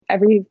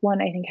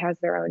everyone, I think, has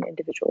their own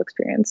individual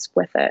experience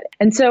with it.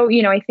 And so,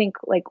 I think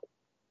like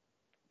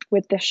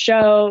with the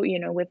show,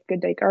 with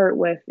Good Dyke Art,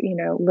 with,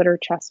 Litter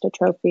Chest a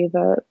Trophy,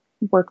 the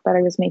work that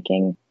I was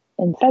making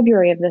in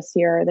February of this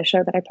year, the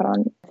show that I put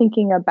on,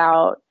 thinking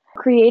about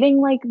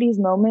creating like these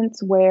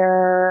moments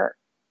where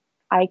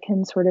I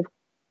can sort of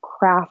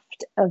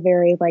craft a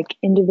very like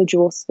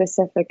individual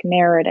specific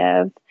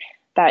narrative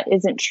that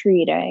isn't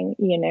treating,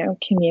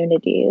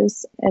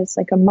 communities as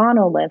like a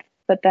monolith,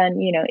 but then,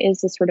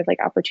 is this sort of like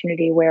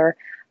opportunity where,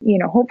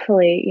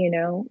 hopefully,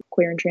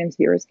 queer and trans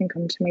viewers can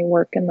come to my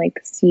work and like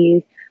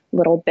see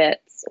little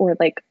bits or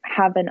like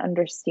have an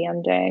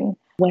understanding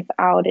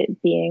without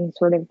it being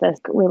sort of this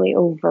really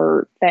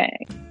overt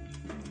thing.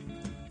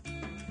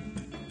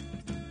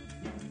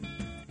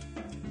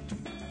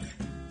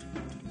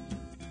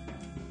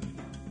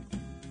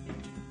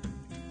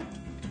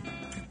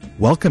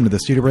 Welcome to the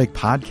Studio Break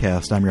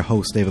Podcast. I'm your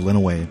host, David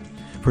Linaway.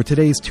 For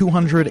today's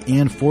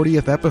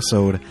 240th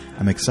episode,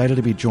 I'm excited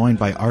to be joined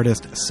by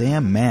artist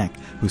Sam Mack,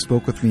 who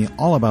spoke with me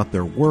all about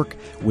their work,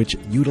 which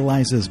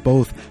utilizes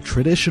both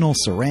traditional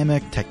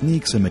ceramic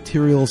techniques and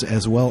materials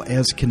as well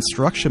as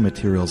construction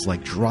materials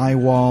like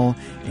drywall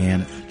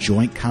and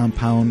joint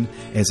compound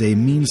as a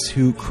means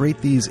to create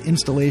these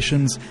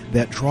installations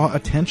that draw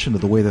attention to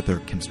the way that they're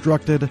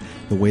constructed,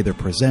 the way they're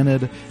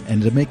presented,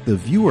 and to make the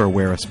viewer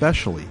aware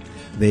especially.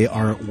 They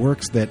are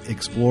works that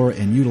explore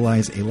and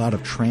utilize a lot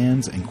of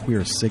trans and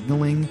queer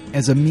signaling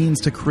as a means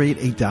to create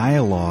a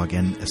dialogue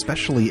and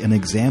especially an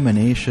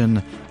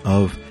examination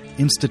of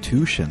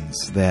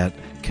institutions that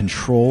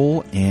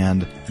control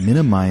and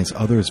minimize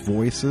others'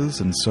 voices.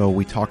 And so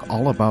we talk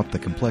all about the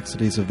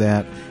complexities of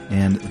that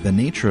and the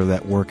nature of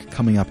that work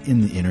coming up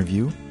in the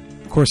interview.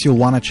 Of course, you'll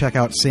want to check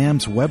out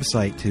Sam's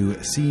website to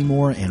see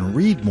more and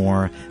read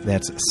more.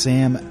 That's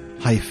sam-mac.com.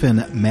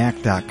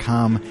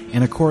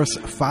 And of course,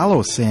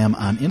 follow Sam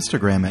on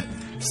Instagram at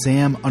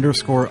sam___Mac.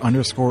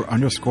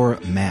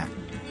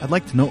 I'd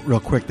like to note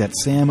real quick that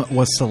Sam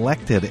was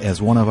selected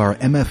as one of our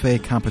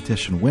MFA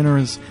competition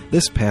winners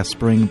this past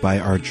spring by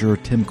our juror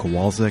Tim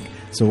Kowalczyk,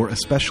 so we're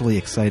especially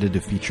excited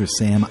to feature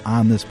Sam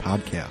on this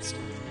podcast.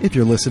 If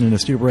you're listening to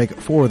Studio Break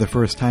for the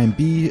first time,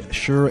 be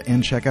sure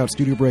and check out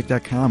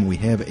StudioBreak.com. We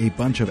have a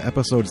bunch of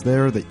episodes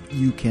there that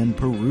you can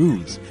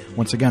peruse.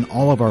 Once again,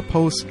 all of our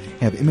posts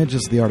have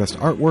images of the artist's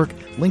artwork,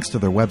 links to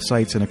their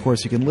websites, and of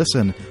course you can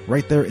listen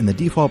right there in the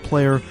default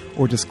player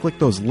or just click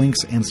those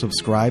links and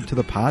subscribe to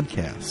the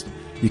podcast.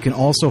 You can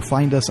also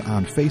find us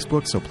on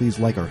Facebook, so please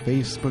like our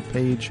Facebook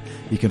page.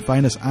 You can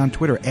find us on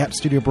Twitter at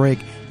Studio Break,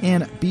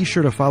 and be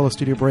sure to follow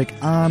Studio Break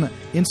on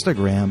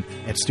Instagram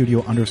at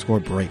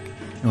Studio_Break.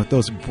 And with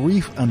those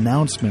brief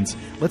announcements,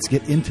 let's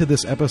get into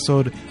this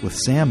episode with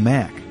Sam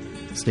Mack.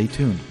 Stay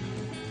tuned.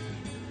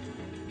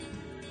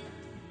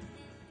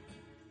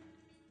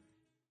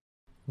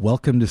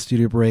 Welcome to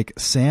Studio Break,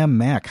 Sam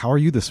Mack. How are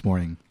you this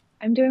morning?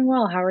 I'm doing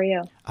well. How are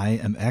you? I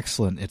am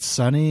excellent. It's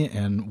sunny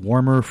and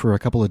warmer for a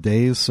couple of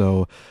days,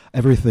 so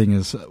everything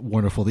is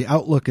wonderful. The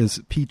outlook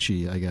is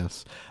peachy, I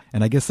guess.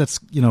 And I guess that's,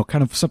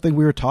 kind of something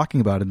we were talking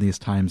about in these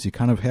times. You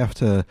kind of have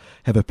to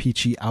have a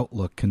peachy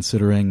outlook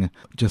considering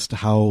just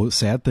how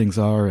sad things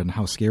are and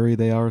how scary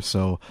they are.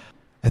 So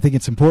I think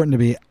it's important to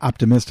be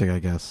optimistic, I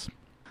guess.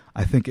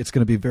 I think it's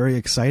going to be very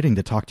exciting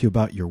to talk to you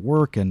about your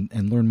work and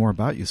learn more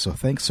about you. So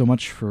thanks so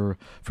much for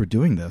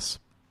doing this.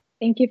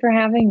 Thank you for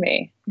having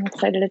me. I'm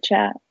excited to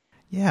chat.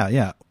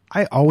 Yeah.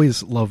 I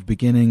always love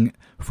beginning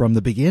from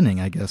the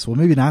beginning, I guess. Well,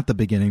 maybe not the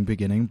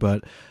beginning,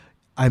 but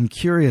I'm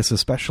curious,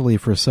 especially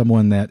for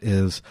someone that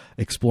is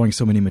exploring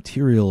so many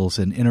materials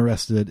and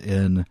interested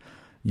in,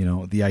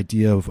 the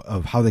idea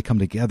of how they come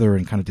together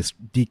and kind of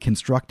just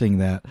deconstructing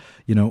that.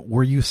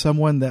 Were you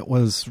someone that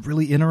was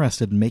really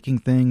interested in making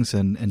things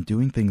and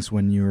doing things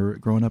when you were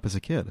growing up as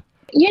a kid?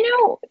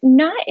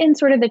 Not in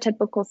sort of the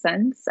typical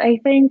sense. I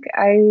think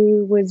I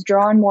was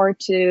drawn more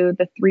to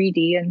the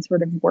 3D and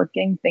sort of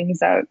working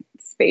things out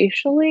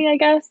spatially, I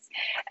guess.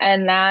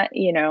 And that,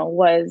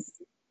 was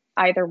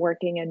either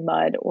working in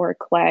mud or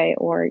clay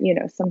or,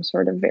 some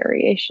sort of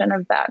variation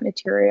of that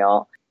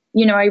material.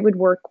 I would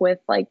work with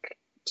like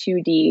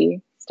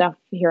 2D stuff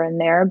here and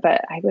there,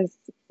 but I was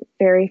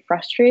very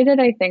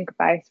frustrated, I think,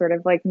 by sort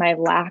of like my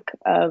lack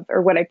of,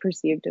 or what I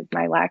perceived as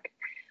my lack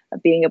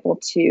of being able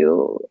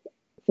to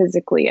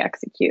physically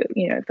execute,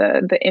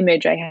 the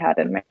image I had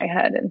in my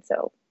head. And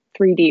so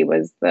 3D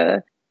was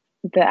the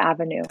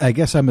avenue. I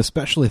guess I'm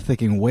especially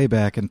thinking way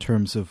back in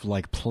terms of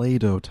like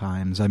Play-Doh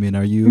times. I mean,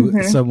 are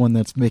you someone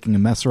that's making a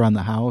mess around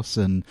the house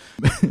and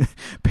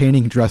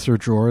painting dresser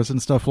drawers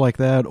and stuff like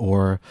that,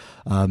 or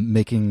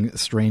making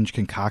strange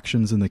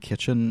concoctions in the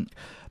kitchen?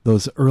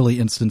 Those early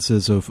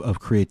instances of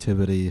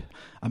creativity,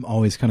 I'm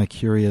always kind of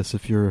curious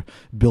if you're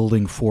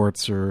building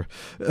forts or,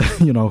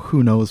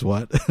 who knows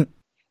what.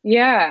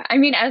 Yeah. I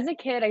mean, as a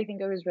kid, I think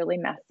it was really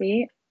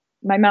messy.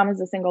 My mom was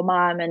a single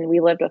mom and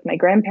we lived with my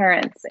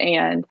grandparents,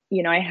 and,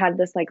 I had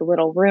this like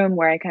little room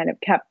where I kind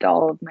of kept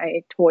all of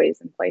my toys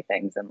and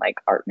playthings and like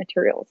art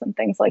materials and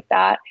things like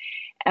that.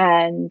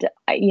 And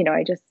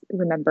I just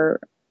remember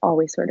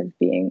always sort of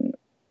being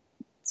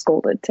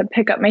scolded to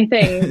pick up my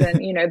things. And,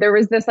 there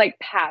was this like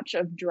patch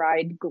of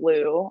dried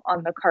glue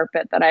on the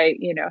carpet that I,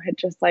 had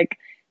just like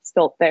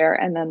spilt there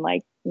and then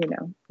like,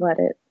 let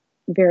it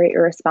very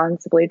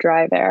irresponsibly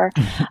dry there.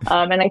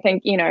 And I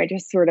think, I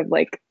just sort of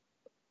like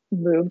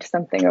moved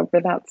something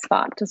over that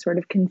spot to sort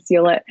of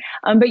conceal it.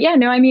 But yeah,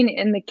 no, I mean,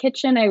 in the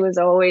kitchen, I was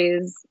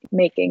always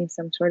making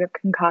some sort of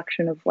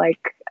concoction of like,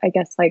 I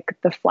guess like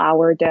the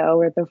flour dough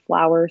or the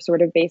flour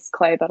sort of base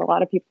clay that a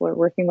lot of people are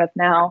working with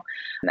now.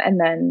 And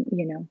then,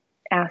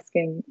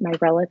 asking my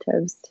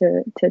relatives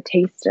to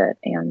taste it.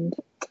 And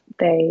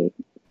they,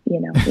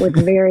 would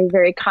very,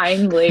 very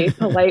kindly,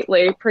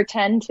 politely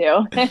pretend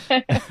to.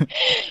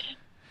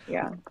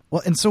 Yeah.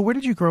 Well, and so where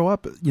did you grow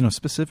up,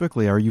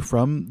 specifically? Are you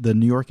from the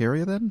New York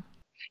area then?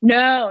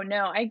 No.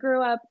 I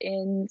grew up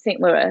in St.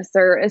 Louis,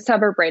 or a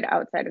suburb right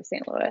outside of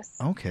St. Louis.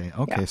 Okay.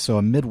 Yeah. So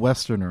a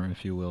Midwesterner,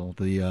 if you will,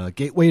 the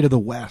gateway to the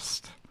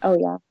West. Oh,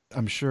 yeah.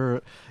 I'm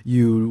sure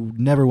you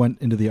never went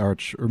into the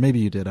Arch, or maybe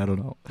you did. I don't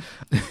know.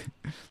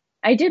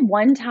 I did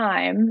one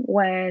time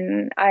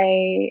when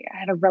I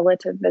had a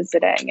relative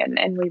visiting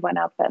and we went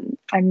up, and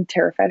I'm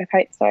terrified of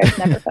heights, so I've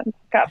never been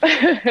back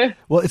up.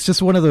 Well, it's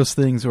just one of those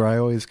things where I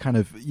always kind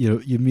of,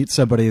 you meet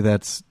somebody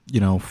that's,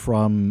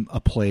 from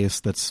a place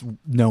that's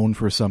known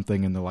for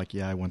something and they're like,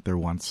 yeah, I went there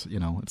once,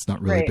 it's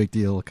not really a big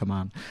deal. Come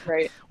on.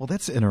 Right. Well,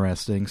 that's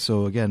interesting.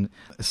 So again,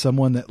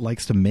 someone that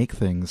likes to make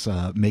things,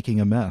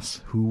 making a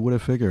mess, who would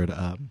have figured?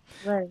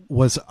 Right.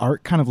 Was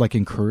art kind of like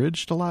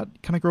encouraged a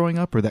lot kind of growing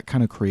up, or that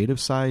kind of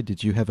creative side?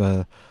 Did you have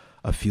a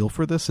feel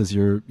for this as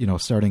you're,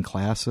 starting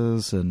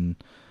classes and,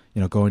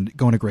 going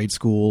to grade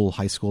school,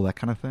 high school, that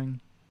kind of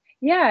thing?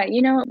 Yeah.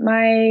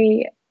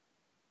 My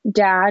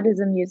dad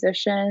is a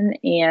musician,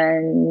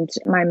 and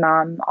my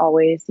mom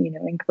always,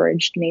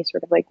 encouraged me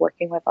sort of like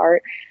working with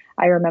art.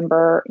 I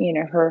remember,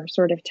 her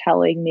sort of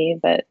telling me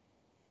that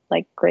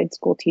like grade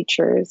school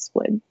teachers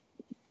would,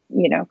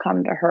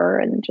 come to her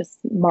and just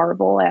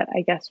marvel at,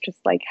 I guess, just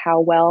like how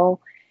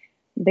well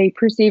they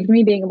perceived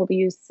me being able to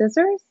use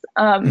scissors,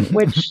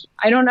 which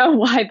I don't know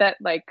why that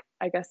like,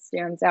 I guess,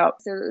 stands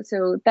out.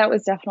 So that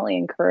was definitely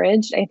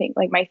encouraged. I think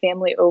like my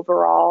family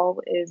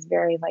overall is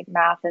very like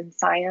math and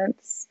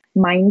science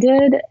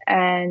minded.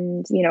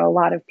 And, a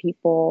lot of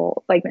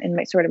people like in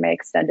my sort of my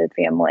extended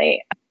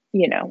family,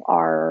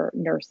 are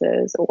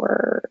nurses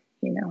or,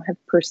 have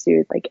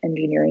pursued like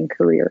engineering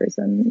careers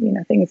and,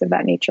 things of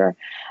that nature.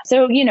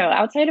 So,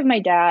 outside of my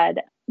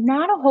dad,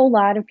 not a whole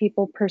lot of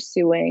people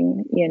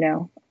pursuing,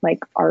 like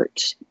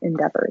art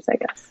endeavors, I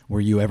guess.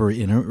 Were you ever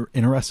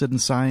interested in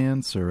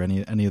science or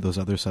any of those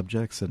other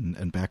subjects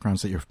and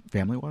backgrounds that your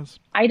family was?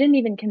 I didn't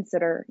even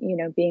consider,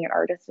 being an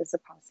artist as a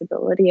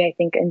possibility, I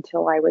think,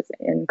 until I was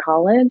in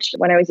college.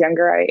 When I was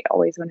younger, I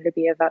always wanted to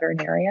be a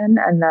veterinarian.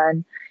 And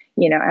then,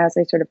 as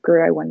I sort of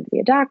grew, I wanted to be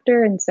a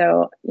doctor. And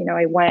so,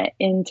 I went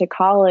into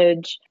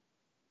college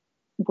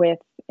with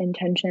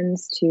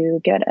intentions to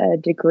get a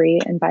degree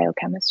in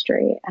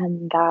biochemistry.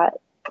 And that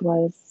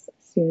was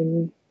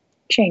soon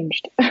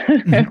changed.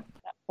 That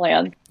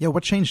plan. Yeah.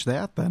 What changed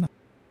that then?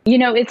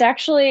 It's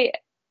actually,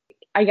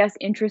 I guess,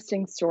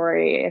 interesting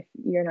story. If,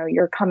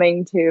 you're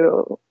coming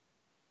to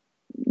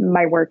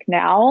my work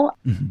now,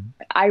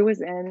 I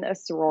was in a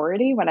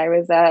sorority when I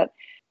was at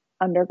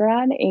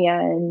undergrad,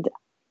 and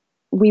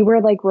we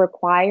were like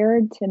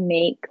required to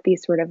make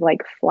these sort of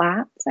like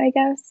flats, I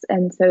guess.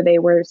 And so they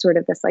were sort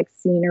of this like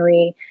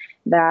scenery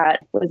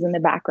that was in the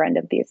background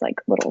of these like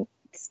little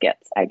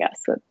skits, I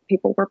guess, that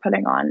people were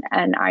putting on.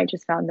 And I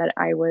just found that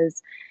I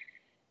was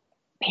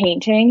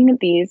painting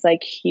these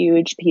like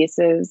huge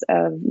pieces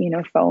of,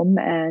 foam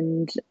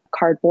and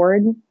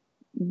cardboard,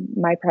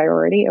 my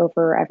priority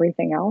over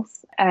everything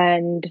else.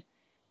 And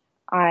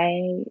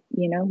I,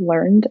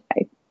 learned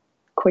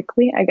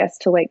quickly, I guess,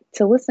 to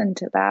listen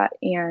to that.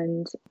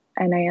 And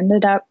I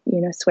ended up,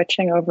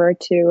 switching over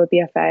to a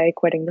BFA,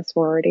 quitting the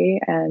sorority,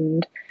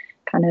 and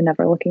kind of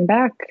never looking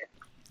back.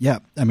 Yeah.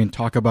 I mean,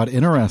 talk about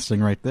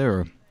interesting right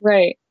there.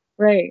 Right.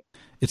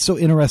 It's so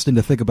interesting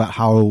to think about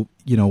how,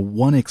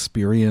 one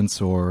experience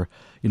or,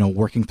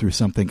 working through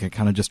something can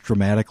kind of just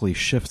dramatically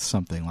shift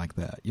something like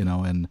that,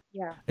 and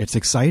yeah. It's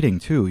exciting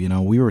too.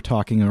 We were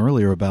talking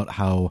earlier about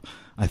how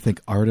I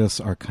think artists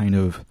are kind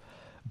of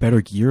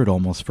better geared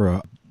almost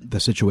for the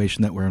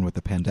situation that we're in with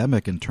the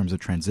pandemic in terms of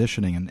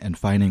transitioning and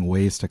finding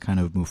ways to kind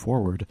of move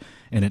forward.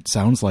 And it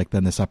sounds like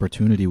then this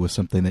opportunity was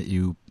something that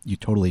you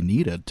totally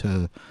needed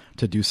to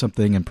do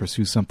something and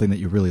pursue something that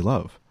you really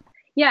love.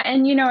 Yeah.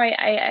 And,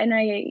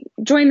 I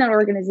joined that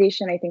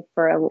organization, I think,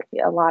 for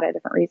a lot of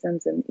different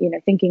reasons. And,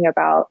 thinking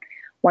about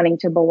wanting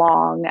to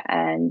belong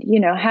and,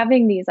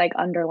 having these like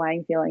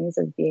underlying feelings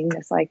of being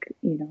this like,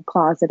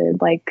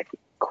 closeted, like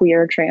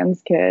queer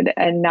trans kid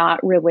and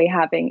not really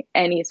having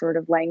any sort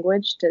of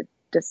language to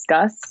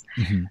discuss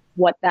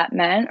what that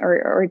meant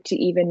or to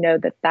even know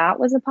that that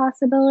was a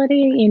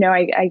possibility.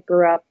 I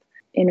grew up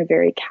in a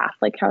very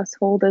Catholic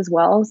household as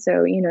well.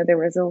 So, there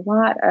was a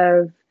lot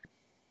of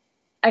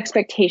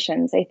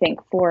expectations, I think,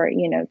 for,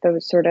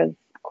 those sort of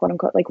quote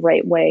unquote, like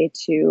right way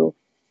to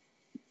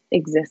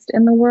exist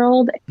in the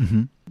world.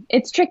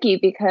 It's tricky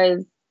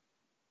because,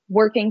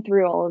 working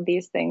through all of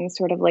these things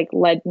sort of like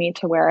led me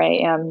to where I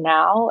am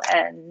now.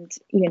 And,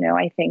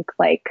 I think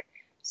like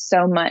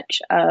so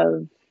much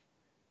of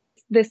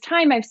this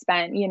time I've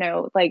spent,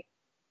 like,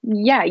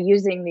 yeah,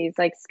 using these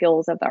like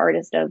skills of the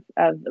artist of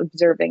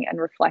observing and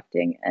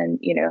reflecting and,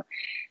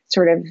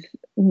 sort of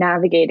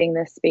navigating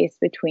this space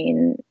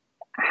between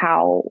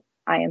how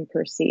I am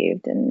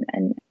perceived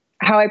and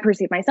how I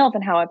perceive myself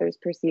and how others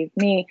perceive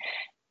me.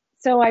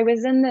 So I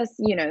was in this,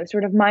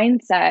 sort of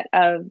mindset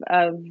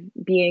of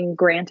being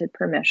granted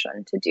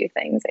permission to do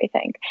things, I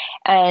think.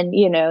 And,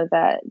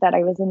 that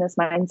I was in this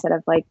mindset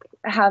of like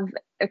have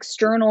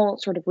external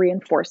sort of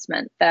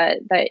reinforcement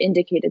that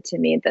indicated to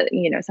me that,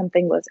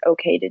 something was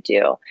okay to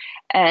do.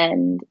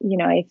 And,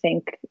 I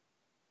think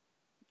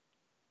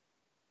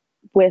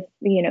with,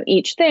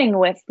 each thing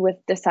with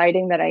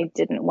deciding that I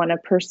didn't want to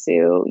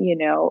pursue,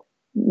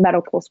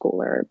 medical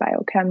school or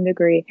biochem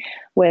degree,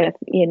 with,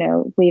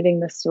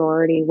 leaving the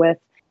sorority, with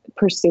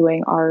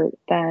pursuing art,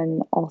 then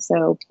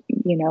also,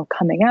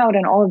 coming out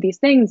and all of these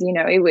things,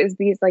 it was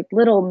these like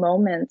little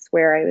moments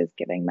where I was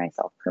giving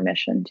myself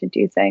permission to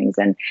do things.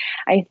 And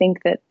I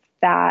think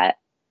that,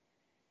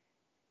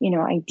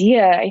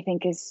 idea, I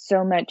think is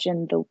so much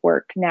in the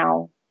work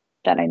now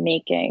that I'm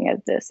making,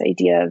 of this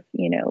idea of,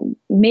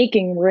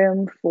 making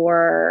room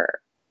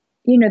for,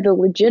 the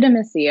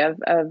legitimacy of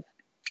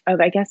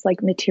I guess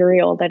like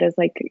material that is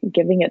like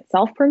giving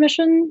itself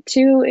permission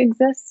to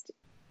exist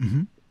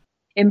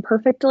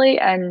imperfectly,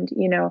 and,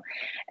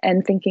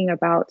 and thinking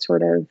about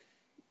sort of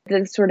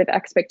the sort of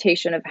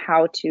expectation of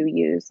how to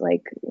use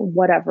like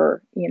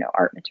whatever,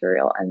 art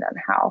material, and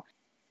then how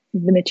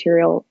the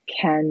material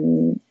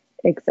can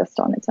exist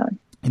on its own.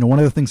 One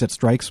of the things that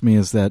strikes me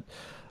is that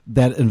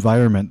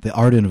environment, the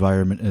art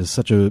environment, is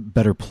such a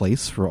better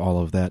place for all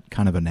of that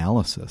kind of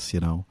analysis.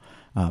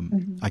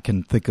 I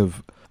can think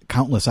of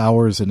countless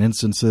hours and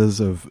instances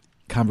of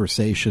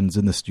conversations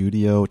in the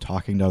studio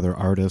talking to other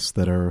artists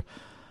that are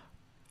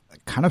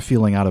kind of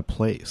feeling out of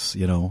place,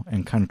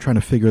 and kind of trying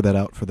to figure that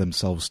out for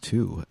themselves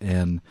too.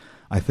 And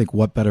I think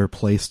what better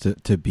place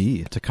to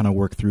be, to kind of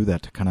work through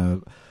that, to kind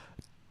of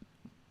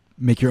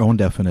make your own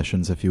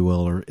definitions, if you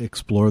will, or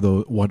explore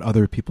what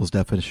other people's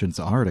definitions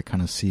are, to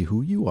kind of see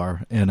who you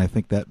are. And I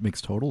think that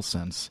makes total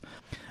sense.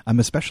 I'm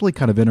especially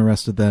kind of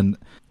interested then,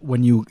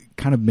 when you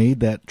kind of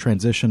made that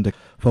transition to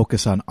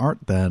focus on art,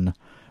 then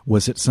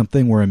was it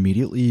something where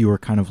immediately you were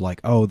kind of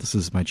like, oh, this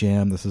is my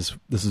jam, this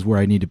is where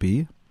I need to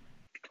be?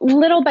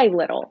 Little by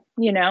little,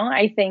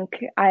 I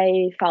think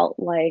I felt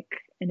like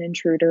an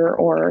intruder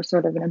or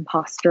sort of an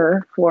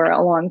imposter for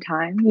a long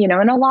time, in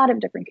a lot of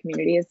different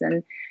communities.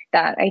 And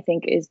that, I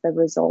think, is the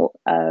result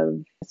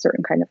of a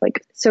certain kind of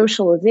like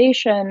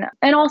socialization.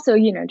 And also,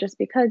 just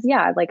because,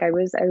 like I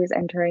was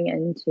entering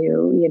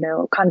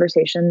into,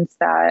 conversations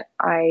that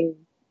I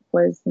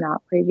was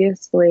not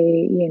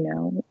previously,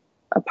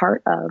 a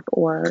part of,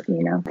 or,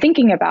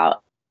 thinking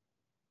about.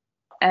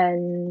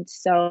 And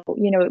so,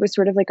 it was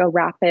sort of like a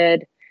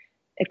rapid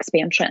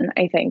expansion,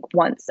 I think,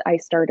 once I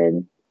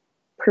started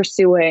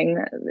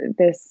pursuing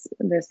this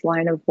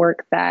line of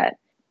work that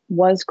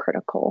was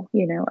critical,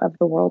 of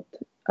the world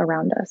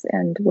around us,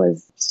 and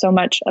was so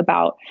much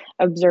about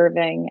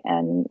observing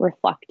and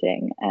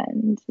reflecting,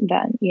 and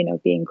then,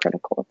 being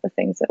critical of the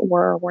things that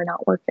were or were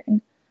not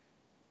working.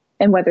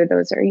 And whether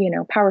those are,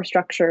 power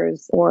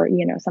structures, or,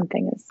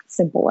 something as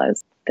simple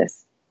as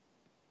this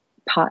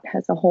pot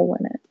has a hole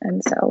in it,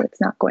 and so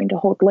it's not going to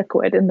hold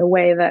liquid in the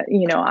way that,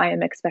 I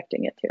am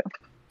expecting it to.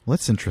 Well,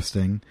 that's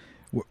interesting.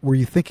 Were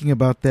you thinking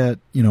about that,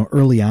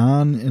 early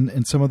on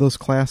in some of those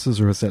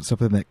classes, or is that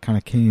something that kind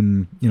of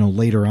came,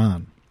 later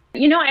on?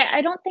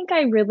 I don't think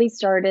I really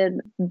started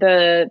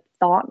the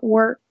thought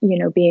work,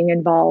 being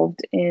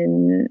involved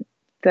in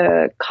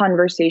the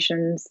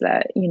conversations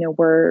that,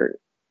 were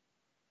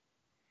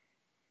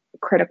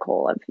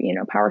critical of,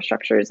 power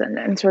structures,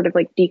 and sort of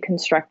like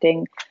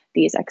deconstructing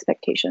these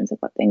expectations of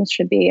what things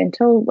should be,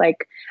 until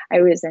like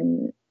I was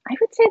in, I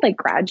would say, like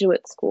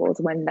graduate schools,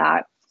 when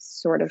that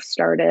sort of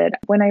started.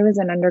 When I was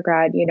in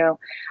undergrad,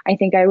 I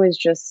think I was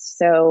just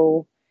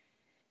so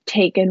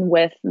taken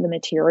with the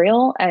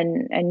material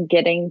and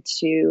getting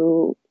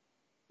to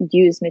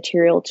use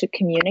material to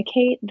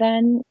communicate.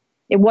 Then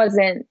it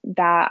wasn't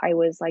that I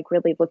was like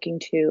really looking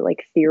to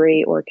like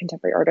theory or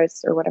contemporary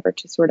artists or whatever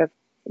to sort of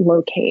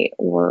locate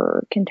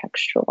or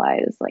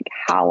contextualize like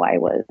how I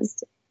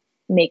was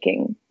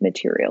making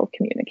material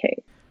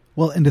communicate.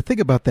 Well, and to think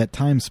about that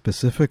time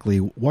specifically,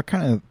 what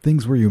kind of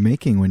things were you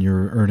making when you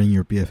were earning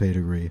your BFA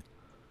degree?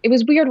 It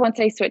was weird once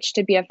I switched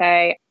to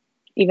BFA,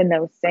 even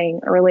though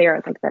saying earlier,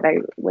 I think that I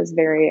was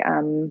very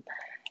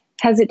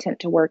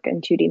hesitant to work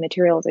in 2D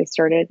materials. I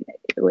started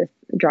with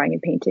drawing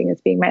and painting as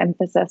being my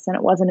emphasis. And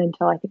it wasn't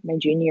until I think my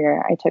junior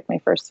year, I took my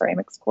first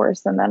ceramics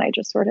course. And then I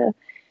just sort of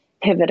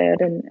pivoted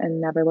and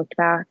never looked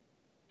back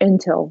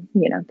until,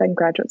 then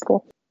graduate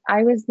school.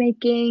 I was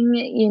making,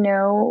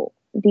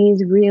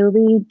 these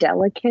really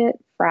delicate,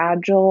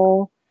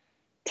 fragile,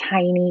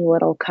 tiny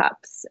little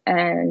cups.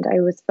 And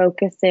I was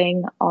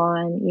focusing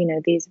on,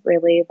 these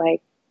really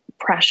like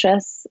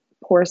precious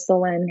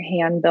porcelain,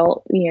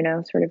 hand-built,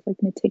 sort of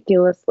like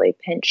meticulously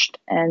pinched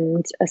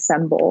and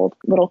assembled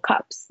little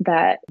cups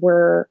that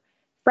were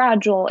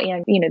fragile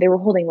and, they were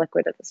holding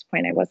liquid at this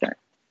point. I wasn't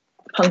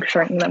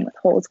puncturing them with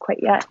holes quite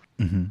yet.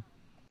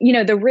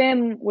 Mm-hmm. The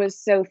rim was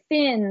so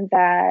thin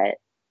that,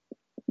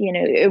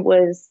 it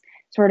was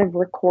sort of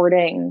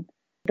recording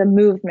the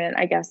movement,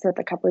 I guess, that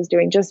the cup was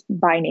doing just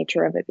by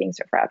nature of it being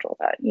so fragile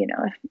that,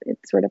 if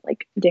it's sort of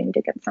like dinged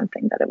against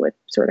something that it would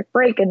sort of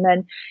break. And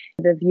then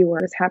the viewer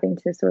is having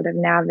to sort of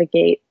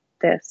navigate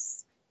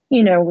this,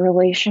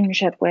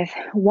 relationship with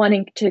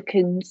wanting to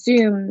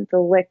consume the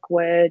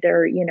liquid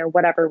or,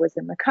 whatever was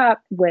in the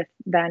cup, with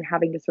then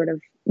having to sort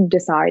of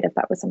decide if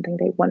that was something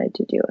they wanted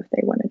to do, if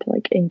they wanted to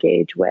like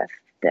engage with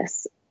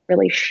this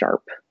really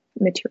sharp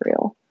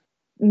material.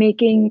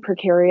 Making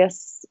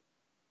precarious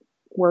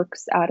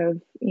works out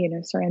of,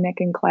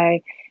 ceramic and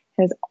clay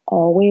has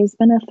always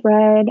been a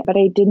thread, but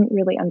I didn't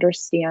really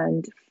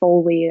understand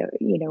fully,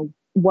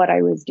 what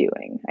I was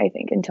doing, I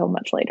think, until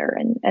much later.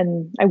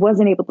 And I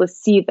wasn't able to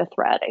see the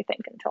thread, I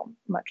think, until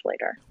much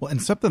later. Well,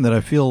 and something that I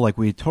feel like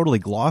we totally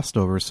glossed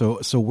over. So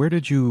where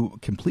did you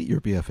complete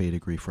your BFA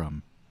degree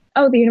from?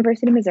 Oh, the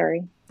University of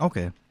Missouri.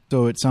 Okay.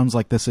 So it sounds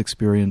like this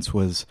experience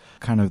was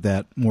kind of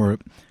that more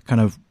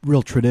kind of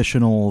real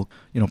traditional,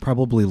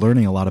 probably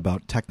learning a lot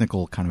about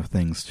technical kind of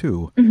things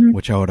too, mm-hmm.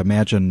 which I would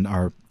imagine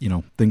are,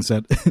 things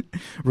that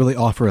really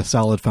offer a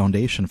solid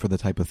foundation for the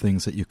type of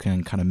things that you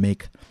can kind of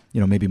make,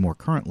 maybe more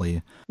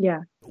currently.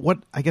 Yeah. What,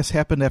 I guess,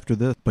 happened after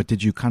this? But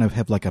did you kind of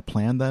have like a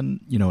plan then,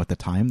 at the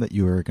time that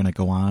you were going to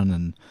go on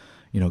and,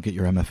 get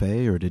your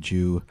MFA, or did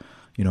you...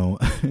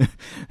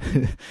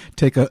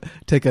 take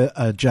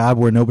a job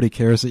where nobody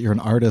cares that you're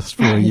an artist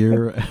for a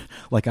year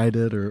like I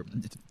did, or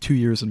 2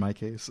 years in my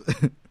case?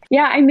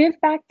 Yeah, I moved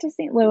back to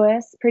St.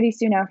 Louis pretty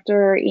soon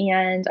after,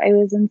 and I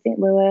was in St.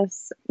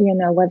 Louis,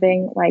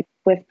 living like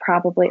with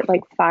probably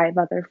like 5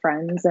 other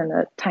friends in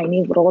a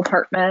tiny little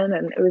apartment,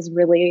 and it was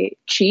really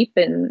cheap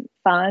and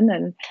fun.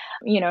 And,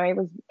 I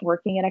was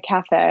working in a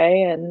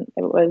cafe, and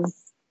it was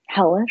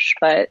hellish,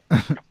 but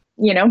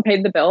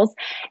paid the bills.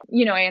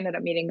 I ended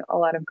up meeting a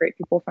lot of great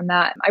people from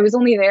that. I was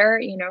only there,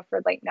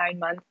 for like 9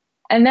 months.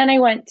 And then I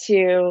went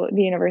to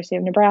the University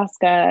of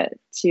Nebraska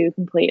to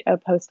complete a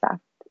post-bac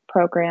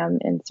program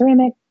in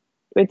ceramic.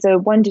 It's a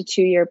 1 to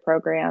 2 year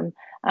program.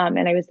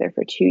 And I was there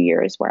for 2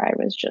 years where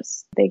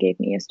they gave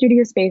me a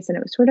studio space, and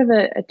it was sort of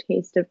a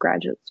taste of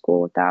graduate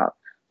school without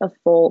a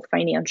full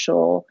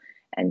financial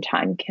and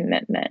time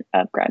commitment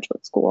of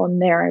graduate school.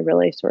 And there I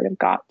really sort of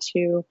got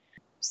to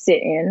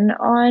sit in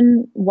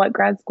on what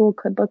grad school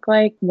could look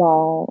like,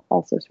 while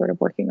also sort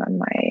of working on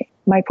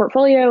my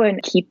portfolio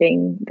and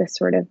keeping the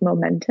sort of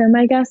momentum,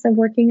 I guess, of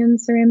working in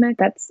ceramic.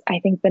 That's, I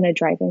think, been a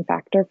driving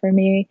factor for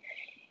me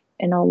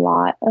in a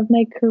lot of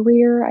my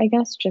career, I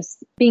guess,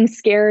 just being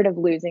scared of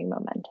losing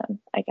momentum,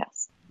 I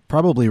guess.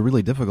 Probably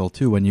really difficult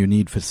too when you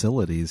need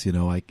facilities.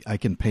 I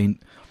can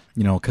paint,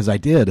 because I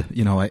did,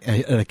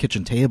 at a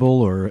kitchen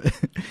table or,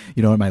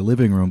 in my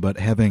living room, but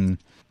having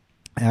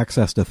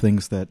access to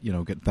things that,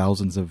 get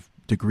thousands of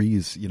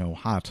degrees,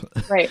 hot.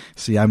 Right.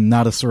 See, I'm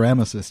not a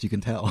ceramicist, you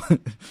can tell.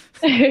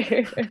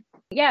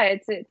 Yeah,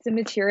 it's a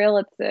material,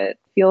 it's a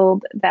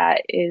field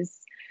that is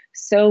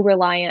so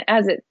reliant,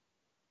 as it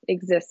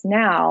exists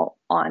now,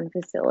 on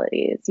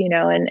facilities,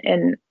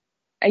 and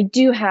I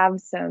do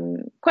have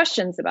some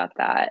questions about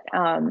that.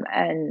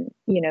 And,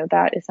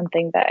 that is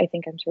something that I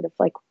think I'm sort of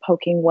like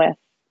poking with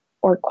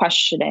or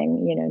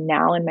questioning,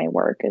 now in my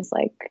work, is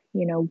like,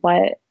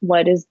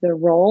 what is the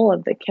role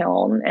of the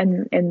kiln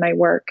in my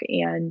work?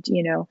 And,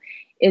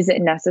 is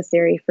it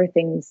necessary for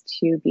things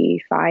to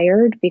be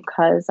fired?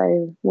 Because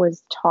I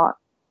was taught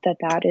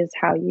that is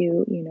how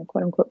you,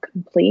 quote unquote,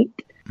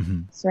 complete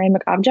mm-hmm.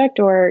 ceramic object,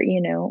 or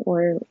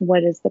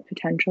what is the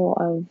potential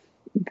of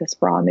this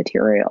raw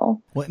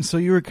material. Well, and so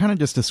you were kind of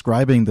just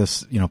describing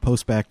this,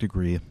 post-bac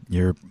degree.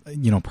 You're,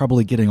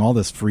 probably getting all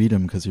this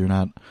freedom because you're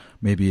not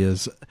maybe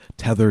as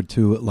tethered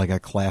to like a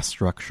class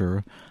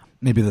structure,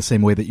 maybe the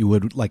same way that you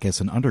would like as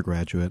an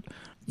undergraduate.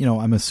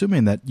 I'm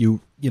assuming that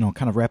you,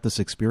 kind of wrap this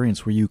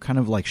experience. Were you kind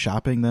of like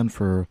shopping then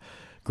for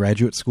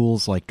graduate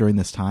schools like during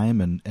this time,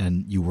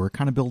 and you were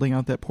kind of building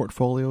out that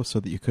portfolio so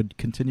that you could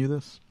continue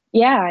this?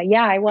 Yeah,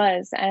 I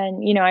was.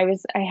 And,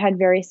 I had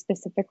very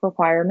specific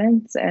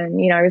requirements,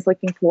 and, I was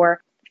looking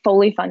for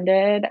fully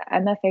funded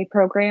MFA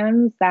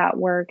programs that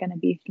were going to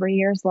be 3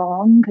 years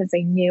long, because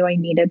I knew I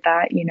needed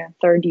that,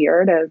 third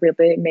year to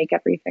really make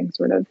everything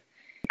sort of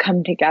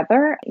come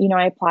together.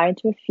 I applied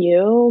to a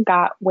few,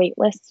 got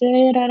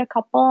waitlisted at a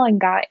couple, and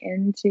got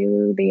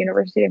into the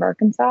University of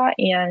Arkansas,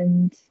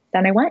 and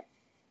then I went.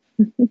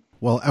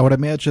 Well, I would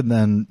imagine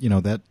then,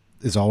 that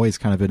is always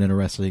kind of an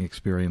interesting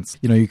experience.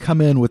 You come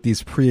in with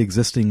these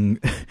pre-existing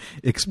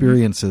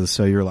experiences,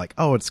 so you're like,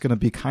 oh, it's going to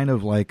be kind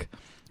of like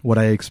what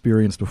I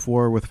experienced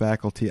before with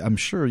faculty. I'm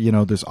sure,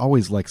 there's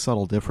always like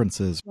subtle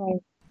differences. Right.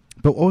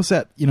 But what was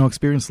that,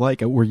 experience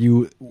like? Were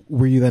you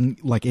then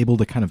like able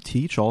to kind of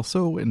teach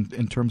also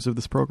in terms of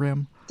this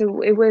program?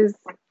 So it was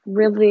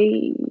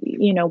really,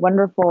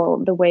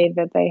 wonderful the way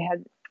that they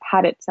had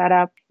had it set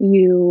up.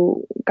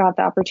 You got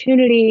the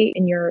opportunity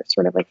in your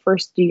sort of like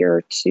first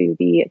year to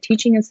be a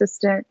teaching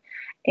assistant.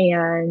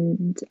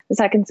 And the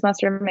second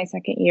semester of my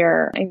second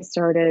year, I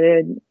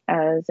started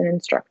as an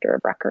instructor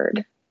of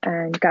record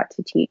and got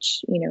to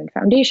teach, in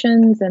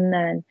foundations. And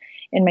then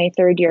in my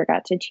third year,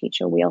 got to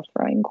teach a wheel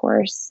throwing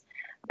course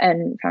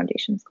and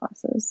foundations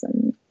classes.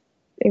 And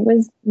it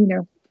was,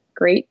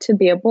 great to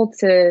be able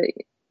to,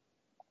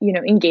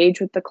 engage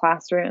with the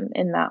classroom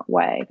in that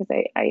way. Because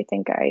I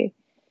think I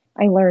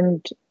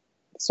learned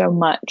so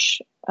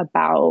much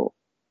about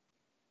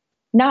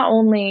not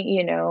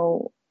only,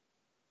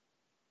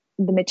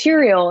 the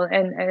material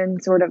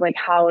and sort of like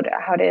how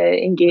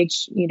to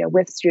engage,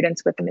 with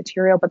students with the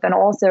material, but then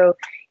also,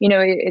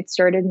 it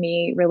started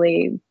me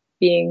really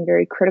being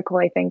very critical,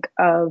 I think,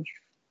 of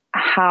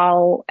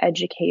how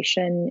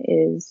education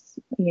is,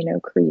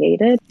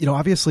 created.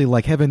 Obviously,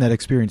 like having that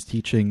experience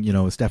teaching,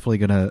 is definitely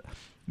going to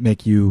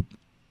make you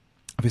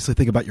obviously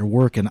think about your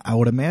work. And I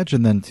would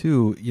imagine then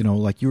too,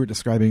 like you were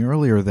describing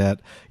earlier, that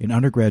in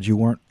undergrad you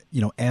weren't,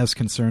 as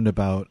concerned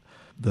about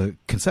the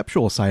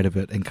conceptual side of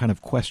it and kind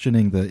of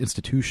questioning the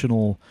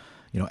institutional,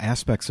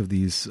 aspects of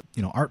these,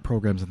 art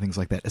programs and things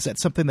like that. Is that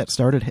something that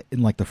started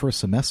in like the first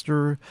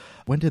semester?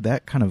 When did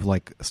that kind of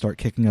like start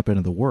kicking up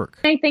into the work?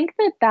 I think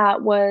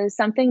that was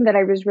something that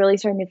I was really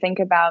starting to think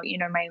about,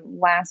 my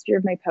last year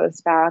of my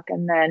postdoc,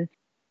 and then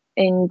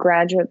in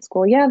graduate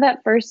school. Yeah,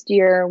 that first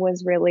year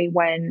was really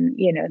when,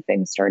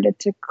 things started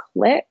to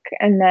click.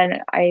 And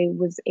then I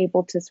was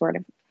able to sort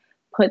of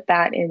put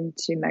that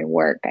into my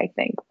work, I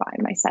think, by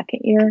my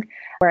second year,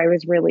 where I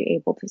was really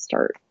able to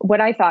start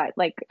what I thought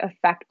like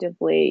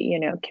effectively,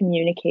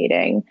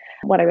 communicating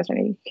what I was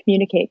trying to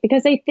communicate.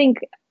 Because I think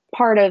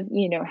part of,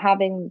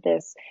 having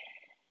this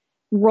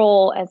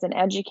role as an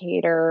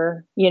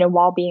educator,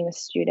 while being a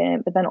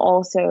student, but then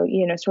also,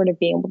 sort of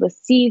being able to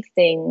see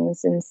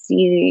things and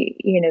see,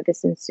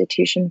 this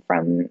institution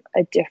from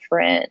a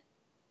different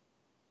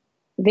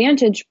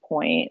vantage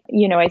point,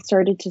 I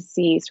started to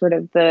see sort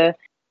of the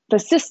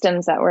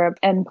systems that were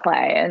in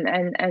play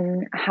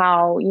and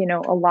how,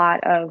 a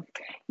lot of,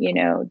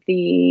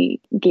 the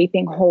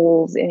gaping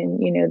holes in,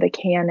 the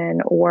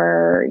canon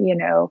or,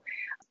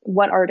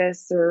 what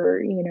artists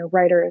or,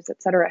 writers,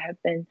 et cetera, have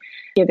been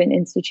given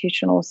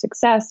institutional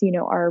success,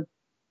 are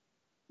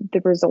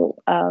the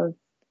result of,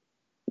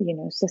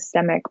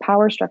 systemic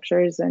power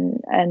structures.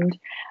 And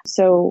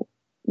so,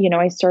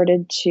 I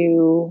started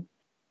to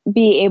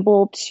be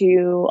able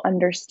to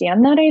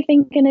understand that, I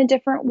think, in a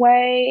different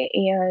way,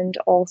 and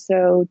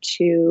also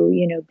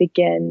to,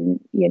 begin,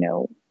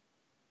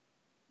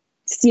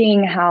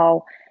 seeing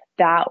how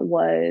that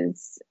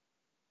was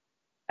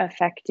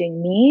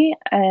affecting me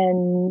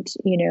and,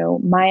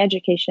 my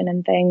education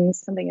and things.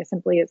 Something as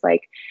simply as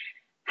like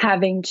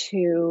having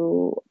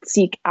to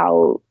seek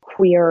out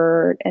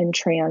queer and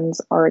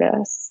trans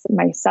artists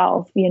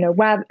myself,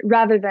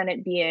 rather than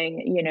it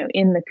being,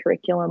 in the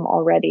curriculum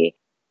already.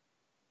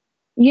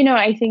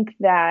 I think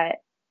that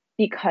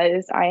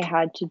because I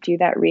had to do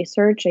that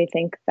research, I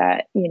think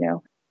that,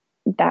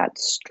 that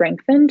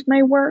strengthened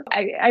my work.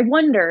 I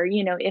wonder,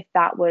 if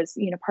that was,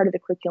 part of the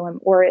curriculum,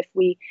 or if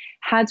we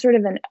had sort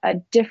of a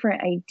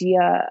different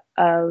idea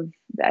of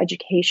the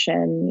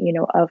education,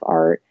 of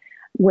art,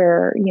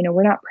 where,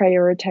 we're not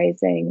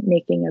prioritizing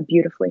making a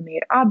beautifully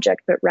made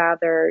object, but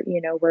rather,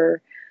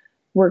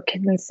 we're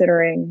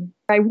considering,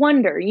 I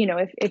wonder,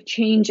 if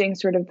changing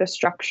sort of the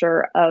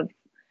structure of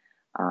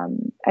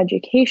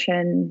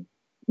education,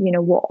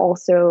 will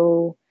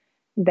also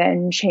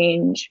then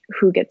change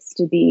who gets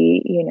to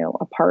be,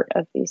 a part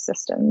of these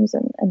systems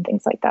and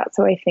things like that.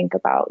 So I think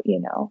about,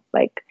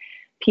 like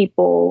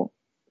people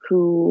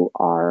who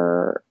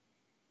are,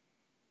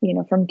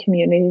 from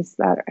communities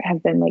that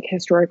have been like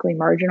historically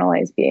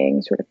marginalized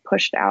being sort of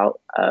pushed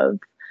out of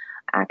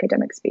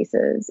academic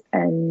spaces,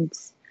 and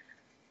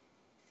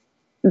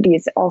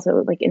these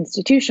also like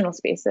institutional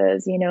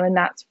spaces, and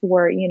that's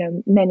for,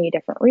 many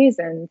different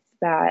reasons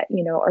that,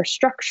 are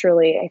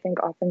structurally, I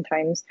think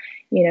oftentimes,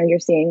 you're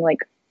seeing like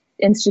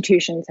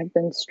institutions have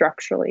been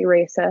structurally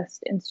racist,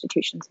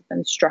 institutions have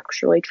been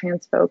structurally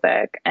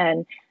transphobic,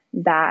 and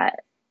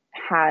that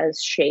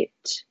has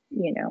shaped,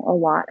 a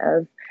lot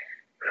of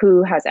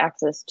who has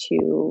access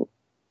to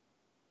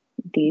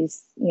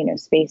these,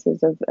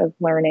 spaces of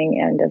learning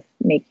and of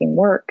making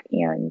work.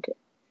 And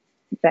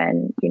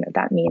then,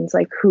 that means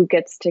like who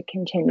gets to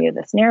continue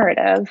this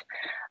narrative.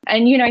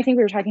 And, I think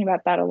we were talking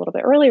about that a little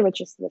bit earlier, with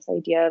just this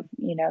idea of,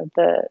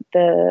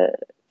 the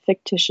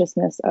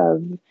fictitiousness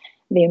of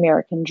the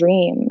American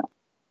dream.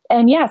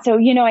 And yeah, so,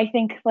 I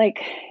think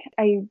like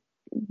I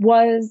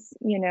was,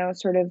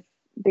 sort of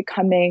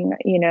becoming,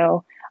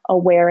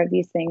 aware of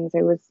these things.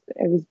 I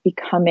was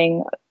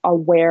becoming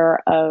aware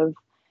of,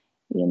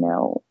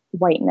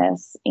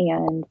 whiteness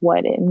and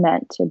what it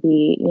meant to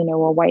be,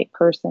 a white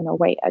person, a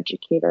white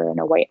educator,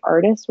 and a white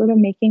artist sort of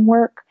making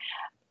work.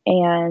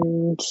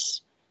 And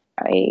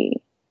I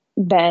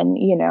then,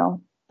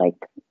 like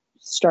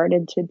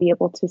started to be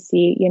able to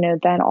see,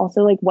 then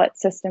also like what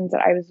systems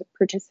that I was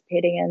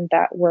participating in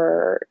that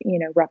were,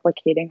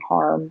 replicating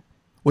harm.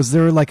 Was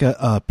there like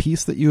a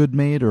piece that you had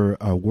made or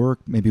a work,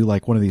 maybe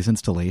like one of these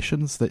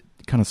installations that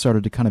kind of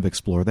started to kind of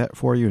explore that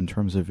for you in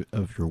terms of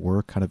your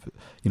work, kind of,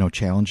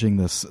 challenging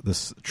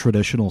this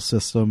traditional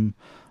system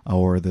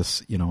or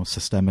this,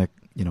 systemic,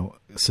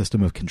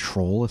 system of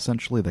control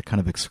essentially that kind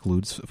of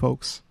excludes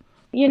folks?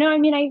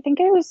 I think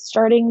I was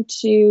starting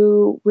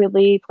to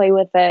really play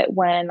with it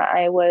when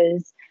I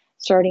was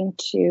starting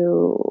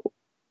to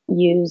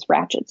use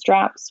ratchet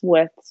straps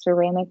with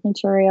ceramic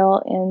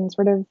material in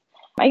sort of,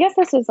 I guess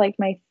this was like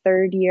my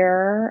third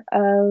year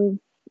of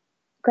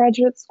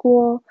graduate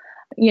school.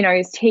 I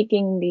was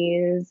taking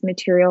these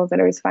materials that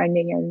I was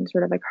finding in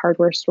sort of like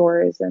hardware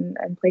stores and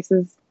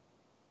places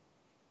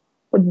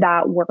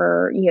that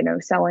were,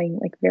 selling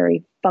like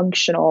very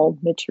functional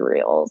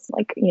materials,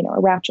 like,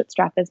 a ratchet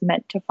strap is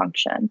meant to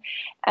function,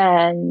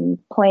 and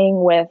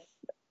playing with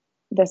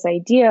this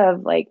idea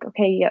of like,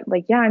 okay, yeah,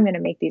 I'm going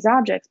to make these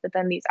objects, but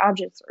then these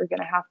objects are going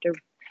to have to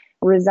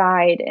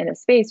reside in a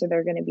space, or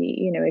they're going to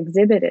be,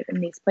 exhibited in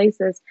these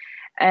places.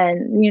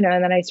 And,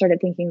 and then I started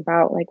thinking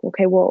about like,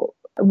 okay, well,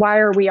 why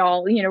are we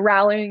all,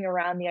 rallying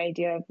around the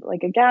idea of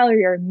like a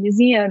gallery or a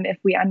museum if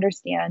we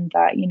understand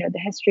that, the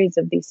histories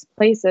of these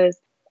places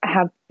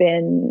have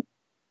been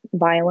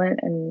violent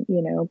and,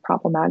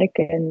 problematic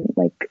in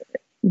like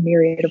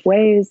myriad of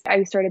ways.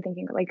 I started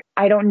thinking like,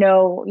 I don't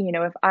know,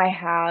 if I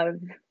have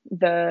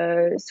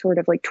the sort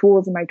of like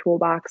tools in my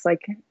toolbox,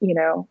 like,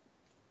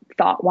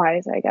 thought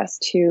wise, I guess,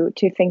 to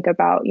think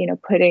about,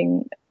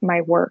 putting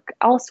my work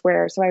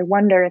elsewhere. So I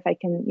wonder if I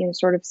can,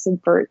 sort of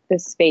subvert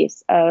this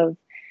space of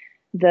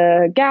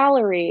the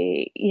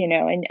gallery,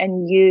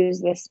 and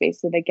use the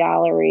space of the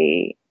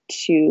gallery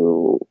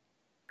to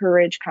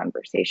encourage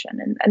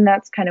conversation. And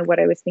that's kind of what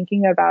I was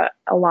thinking about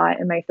a lot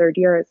in my third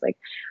year, is like,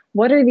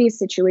 what are these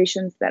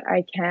situations that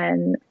I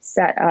can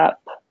set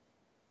up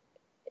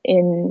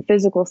in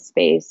physical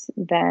space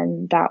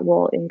then that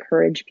will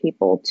encourage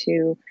people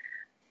to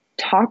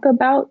talk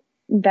about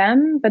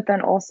them, but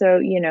then also,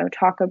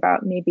 talk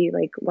about maybe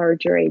like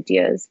larger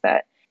ideas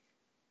that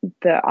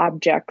the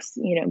objects,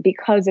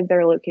 because of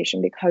their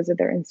location, because of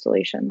their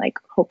installation, like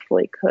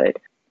hopefully could,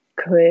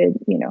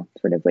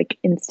 sort of like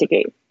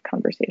instigate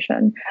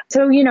conversation.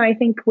 So, I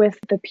think with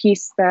the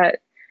piece that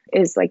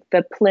is like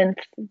the plinth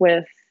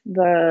with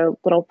the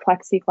little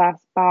plexiglass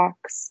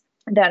box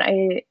that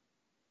I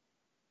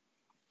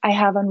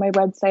have on my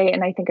website,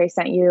 and I think I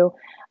sent you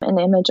an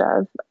image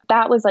of,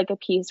 that was like a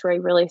piece where I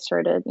really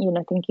started,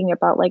 thinking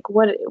about like,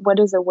 what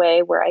is a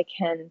way where I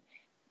can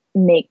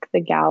make the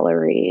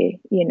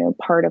gallery,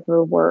 part of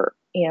the work,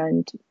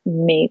 and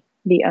make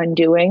the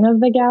undoing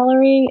of the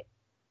gallery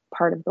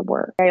part of the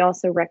work. I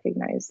also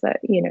recognize that,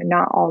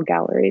 not all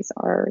galleries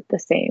are the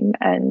same.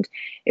 And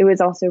it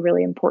was also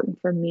really important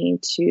for me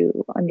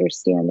to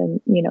understand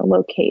and,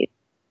 locate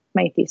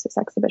my thesis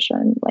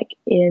exhibition, like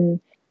in,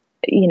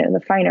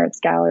 the fine arts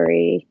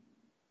gallery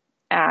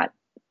at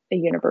a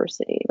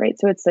university, right?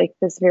 So it's like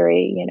this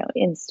very,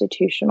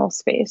 institutional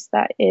space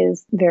that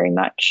is very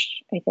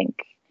much, I think,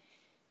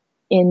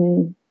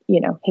 in,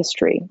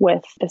 history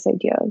with this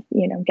idea of,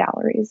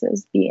 galleries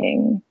as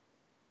being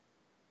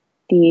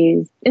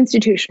these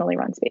institutionally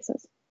run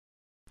spaces.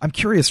 I'm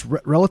curious,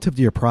 relative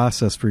to your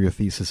process for your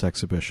thesis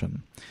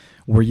exhibition,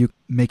 were you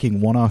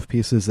making one-off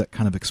pieces that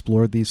kind of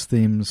explored these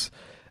themes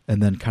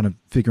and then kind of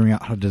figuring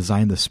out how to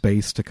design the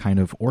space to kind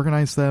of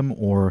organize them?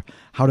 Or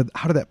how did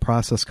that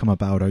process come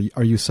about?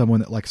 Are you someone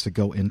that likes to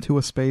go into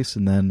a space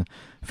and then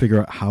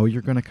figure out how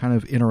you're going to kind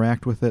of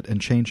interact with it and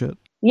change it?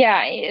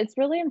 Yeah, it's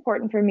really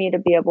important for me to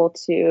be able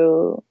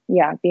to,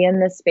 be in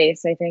this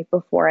space, I think,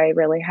 before I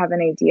really have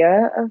an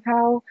idea of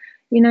how,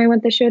 I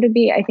want the show to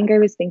be. I think I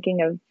was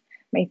thinking of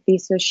my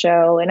thesis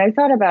show, and I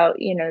thought about,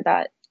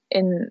 that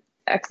in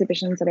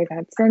exhibitions that I've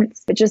had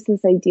since, but just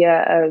this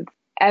idea of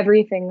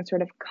everything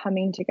sort of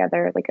coming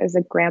together, like as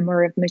a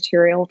grammar of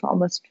material to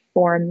almost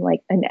form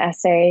like an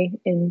essay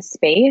in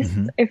space,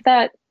 if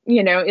that,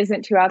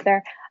 isn't too out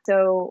there.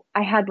 So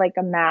I had like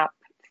a map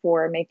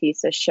for my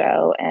thesis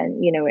show,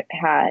 and, it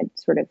had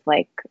sort of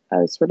like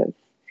a sort of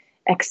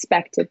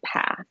expected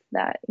path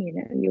that,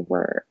 you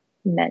were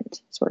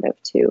meant sort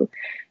of to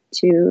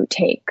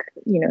take,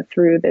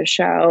 through the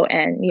show.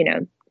 And,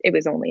 it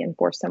was only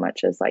enforced so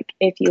much as like,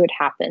 if you had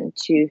happened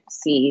to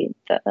see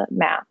the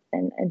map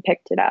and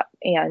picked it up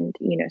and,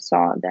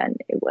 saw, then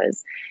it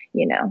was,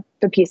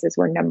 the pieces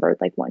were numbered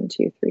like 1,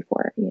 2, 3,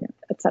 4,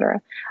 et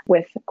cetera,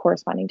 with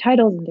corresponding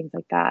titles and things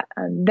like that.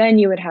 Then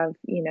you would have,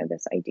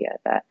 this idea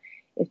that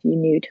if you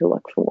knew to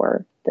look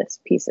for this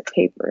piece of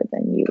paper,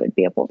 then you would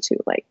be able to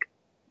like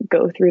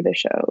go through the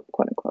show,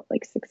 quote unquote,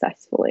 like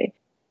successfully.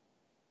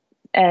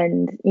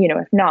 And,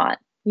 if not,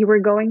 you were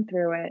going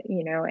through it,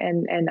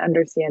 and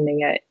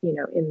understanding it,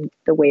 in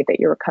the way that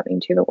you were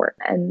coming to the work.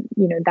 And,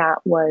 that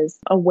was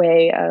a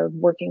way of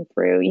working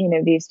through,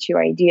 these two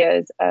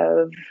ideas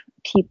of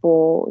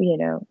people,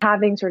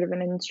 having sort of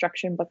an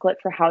instruction booklet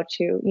for how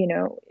to,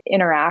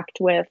 interact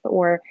with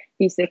or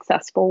be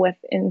successful with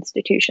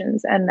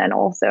institutions. And then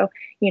also,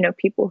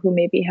 people who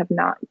maybe have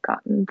not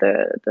gotten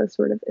the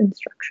sort of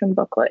instruction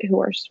booklet,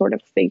 who are sort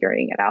of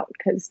figuring it out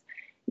because,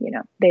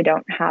 they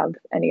don't have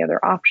any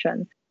other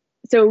option.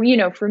 So,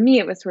 for me,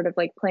 it was sort of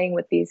like playing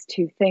with these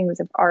two things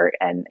of art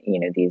and,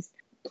 these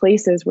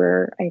places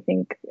where I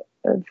think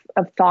of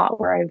thought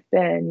where I've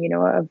been,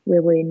 of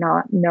really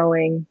not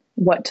knowing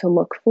what to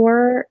look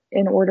for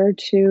in order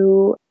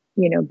to,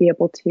 be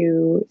able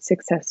to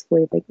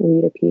successfully like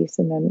read a piece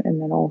and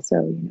then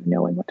also,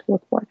 knowing what to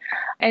look for.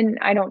 And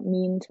I don't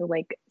mean to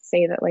like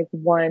say that like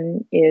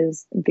one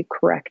is the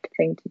correct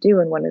thing to do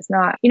and one is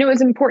not.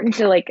 It's important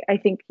to like, I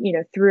think,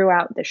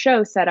 throughout the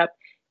show set up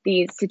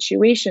these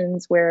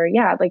situations where,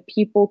 like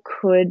people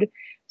could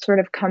sort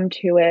of come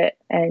to it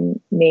and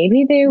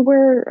maybe they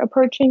were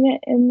approaching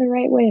it in the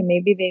right way and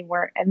maybe they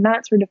weren't. And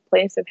that sort of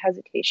place of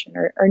hesitation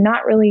or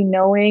not really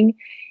knowing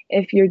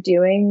if you're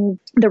doing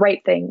the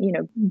right thing,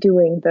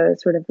 doing the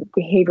sort of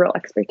behavioral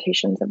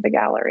expectations of the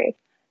gallery.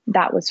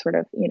 That was sort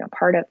of,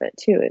 part of it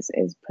too,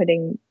 is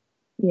putting,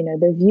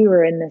 the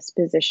viewer in this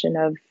position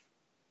of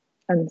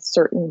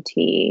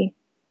uncertainty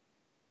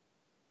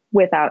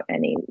without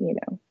any,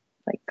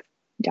 like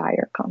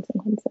dire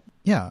consequences.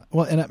 Yeah.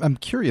 Well, and I'm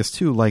curious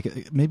too,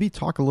 like maybe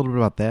talk a little bit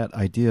about that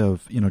idea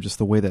of, just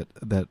the way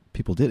that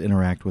people did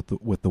interact with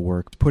the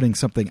work, putting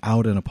something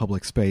out in a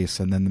public space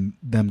and then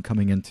them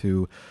coming in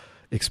to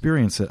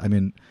experience it. I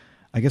mean,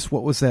 I guess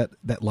what was that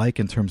like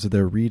in terms of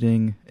their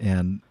reading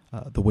and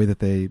the way that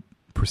they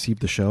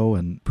perceived the show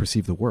and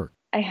perceived the work?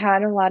 I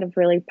had a lot of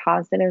really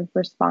positive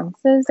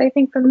responses, I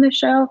think, from the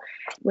show,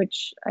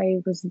 which I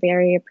was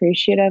very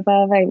appreciative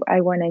of. I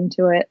went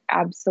into it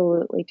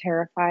absolutely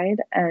terrified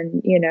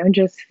and,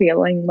 just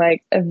feeling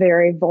like a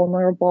very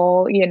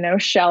vulnerable,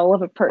 shell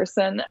of a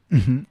person.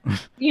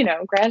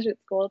 Mm-hmm. Graduate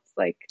school, it's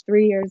like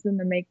 3 years in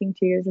the making,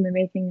 2 years in the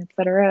making, et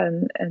cetera.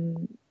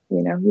 And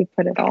you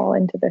put it all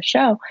into the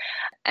show.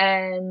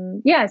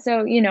 And so,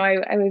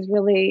 I was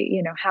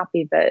really,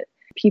 happy that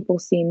people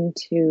seem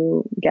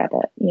to get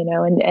it,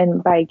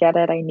 and by get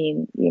it, I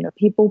mean,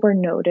 people were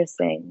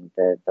noticing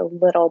the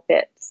little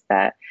bits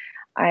that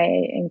I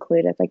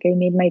included. Like I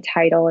made my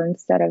title,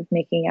 instead of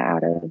making it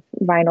out of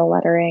vinyl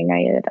lettering,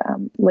 I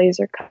had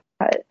laser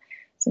cut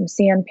some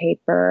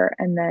sandpaper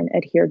and then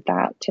adhered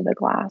that to the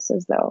glass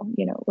as though,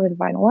 with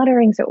vinyl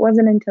lettering. So it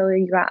wasn't until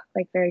you got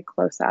like very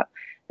close up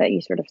that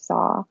you sort of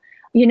saw,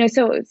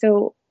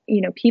 so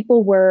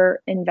people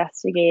were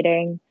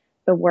investigating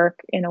the work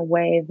in a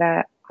way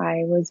that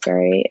I was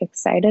very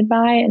excited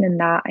by. And in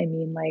that, I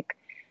mean, like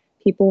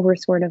people were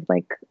sort of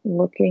like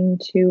looking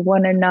to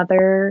one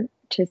another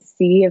to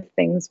see if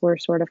things were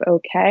sort of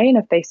okay. And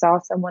if they saw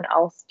someone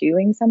else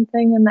doing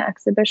something in the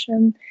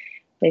exhibition,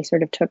 they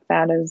sort of took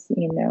that as,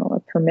 a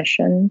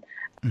permission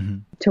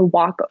to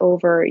walk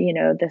over,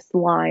 this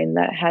line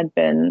that had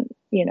been,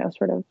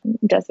 sort of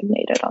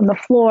designated on the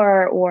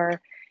floor,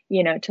 or,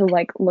 to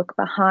like look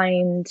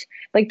behind,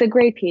 like the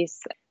gray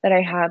piece that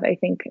I have. I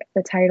think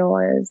the title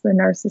is The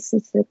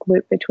Narcissistic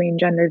Loop Between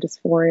Gender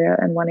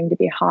Dysphoria and Wanting to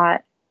Be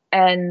Hot.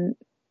 And,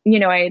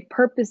 I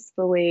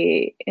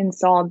purposefully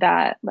installed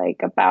that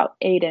like about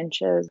 8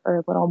 inches or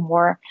a little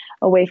more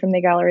away from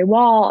the gallery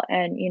wall.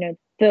 And,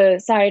 the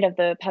side of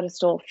the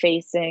pedestal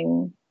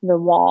facing the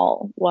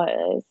wall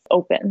was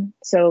open.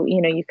 So,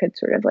 you could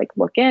sort of like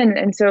look in.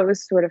 And so it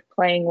was sort of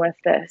playing with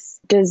this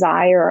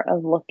desire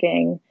of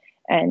looking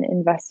and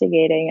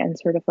investigating and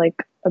sort of like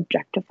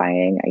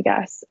objectifying, I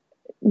guess,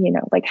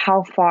 like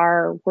how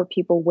far were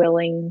people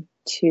willing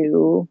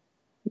to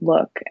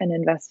look and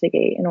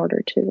investigate in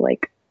order to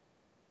like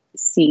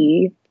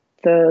see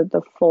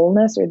the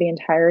fullness or the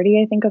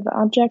entirety, I think, of the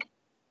object.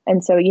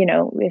 And so,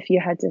 if you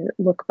had to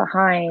look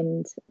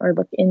behind or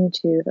look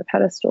into the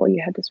pedestal,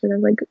 you had to sort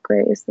of like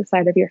graze the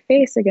side of your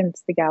face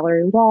against the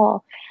gallery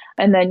wall.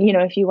 And then,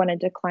 if you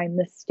wanted to climb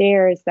the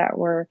stairs that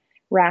were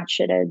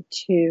ratcheted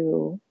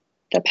to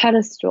the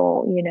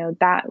pedestal,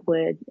 that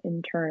would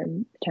in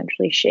turn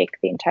potentially shake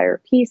the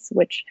entire piece,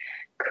 which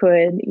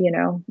could,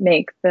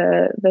 make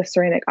the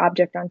ceramic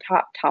object on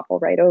top topple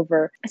right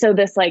over. So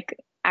this like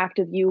act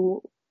of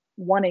you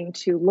wanting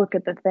to look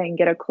at the thing,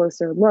 get a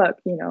closer look,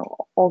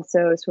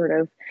 also sort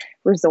of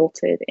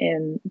resulted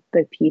in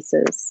the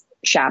pieces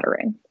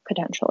shattering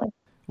potentially.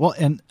 Well,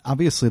 and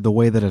obviously the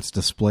way that it's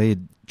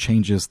displayed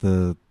changes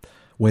the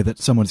way that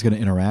someone's going to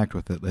interact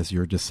with it, as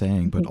you're just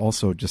saying, but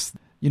also just,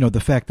 the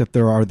fact that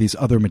there are these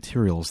other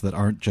materials that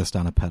aren't just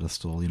on a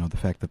pedestal, the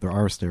fact that there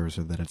are stairs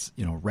or that it's,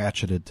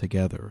 ratcheted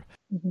together.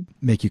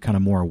 make you kind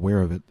of more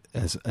aware of it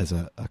as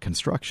a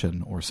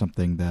construction or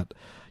something that,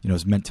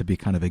 is meant to be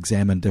kind of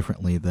examined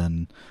differently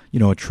than,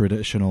 a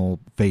traditional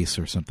vase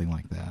or something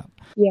like that.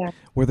 Yeah.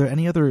 Were there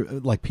any other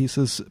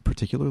pieces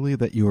particularly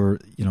that you were,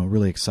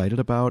 really excited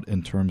about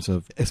in terms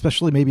of,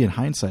 especially maybe in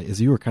hindsight, as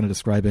you were kind of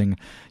describing,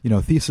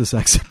 thesis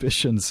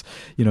exhibitions,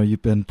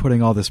 you've been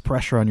putting all this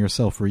pressure on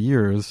yourself for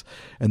years,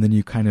 and then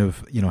you kind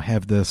of,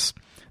 have this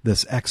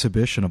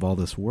exhibition of all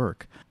this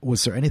work.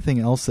 Was there anything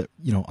else that,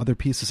 other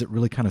pieces that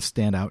really kind of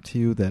stand out to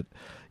you that,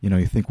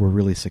 you think were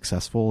really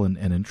successful and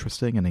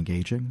interesting and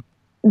engaging?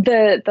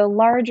 The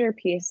larger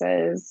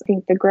pieces, I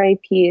think the gray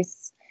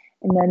piece,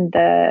 and then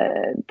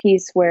the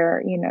piece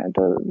where,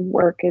 the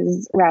work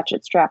is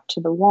ratchet strapped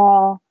to the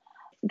wall,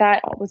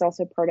 that was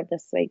also part of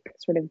this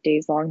sort of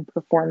days-long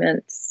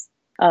performance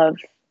of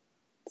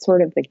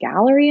sort of the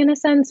gallery, in a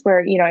sense,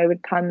 where, I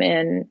would come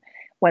in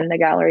when the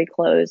gallery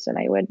closed and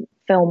I would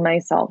film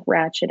myself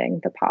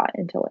ratcheting the pot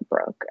until it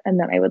broke. And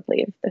then I would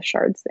leave the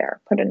shards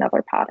there, put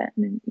another pot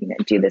in,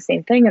 and, do the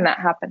same thing. And that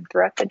happened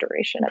throughout the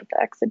duration of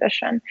the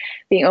exhibition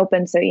being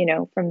open. So,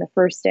 from the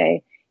first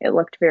day, it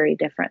looked very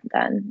different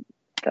than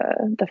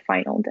the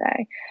final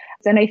day.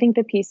 And I think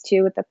the piece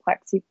too, with the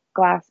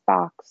plexiglass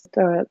box,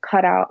 the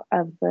cutout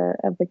of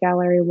the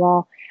gallery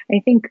wall, I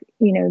think,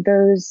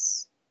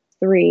 those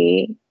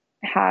three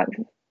have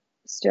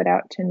stood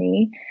out to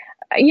me.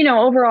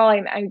 Overall,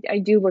 I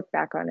do look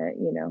back on it,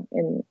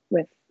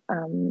 with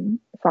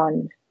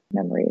fond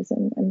memories,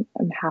 and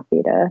I'm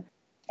happy to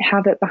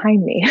have it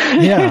behind me.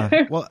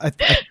 Yeah. Well, I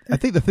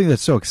think the thing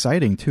that's so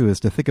exciting too is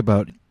to think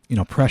about,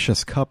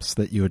 precious cups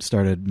that you had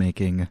started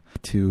making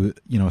to,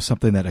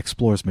 something that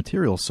explores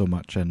materials so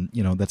much. And,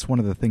 that's one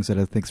of the things that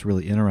I think is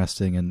really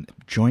interesting. And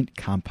joint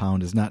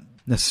compound is not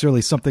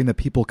necessarily something that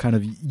people kind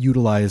of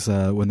utilize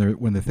when they're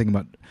thinking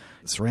about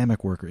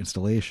ceramic work or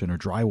installation or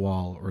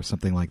drywall or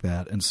something like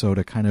that. And so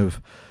to kind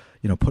of,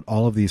 put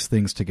all of these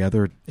things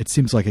together, it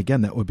seems like,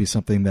 again, that would be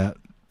something that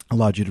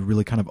allowed you to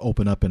really kind of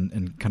open up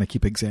and kind of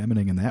keep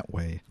examining in that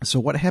way. So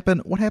what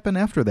happened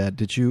after that?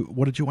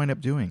 What did you wind up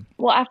doing?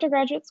 Well, after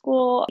graduate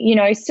school,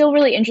 I was still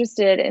really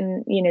interested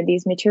in,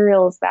 these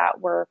materials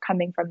that were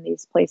coming from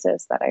these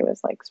places that I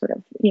was sort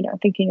of,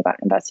 thinking about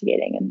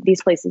investigating, and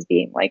these places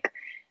being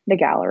the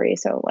gallery.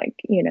 So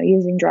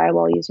using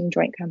drywall, using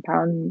joint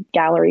compound,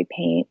 gallery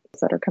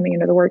paints that are coming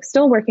into the work,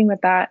 still working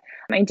with that.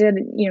 I did,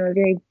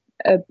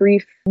 a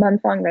brief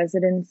month-long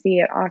residency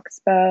at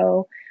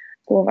Oxbow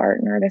School of Art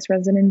and Artist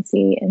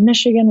residency in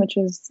Michigan, which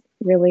was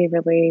really,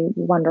 really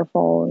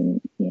wonderful.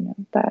 And,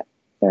 that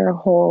their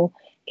whole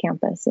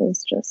campus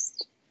is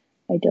just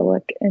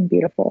idyllic and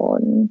beautiful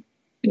and,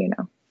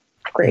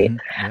 great.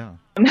 Mm-hmm.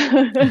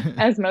 Yeah.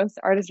 As most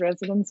artist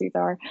residencies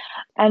are.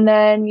 And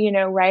then,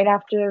 right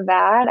after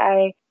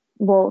that,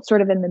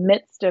 sort of in the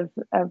midst of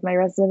my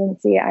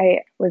residency, I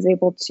was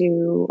able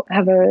to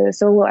have a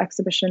solo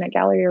exhibition at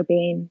Gallery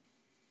Urbane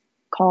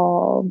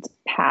called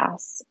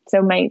Pass.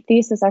 So my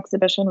thesis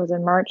exhibition was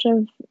in March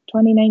of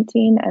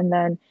 2019, and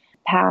then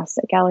Pass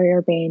at Gallery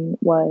Urbane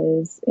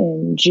was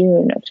in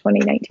June of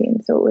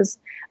 2019. So it was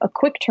a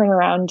quick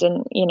turnaround,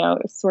 and, it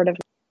was sort of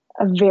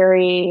a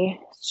very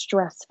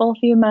stressful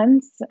few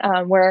months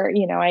where,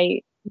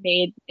 I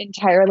made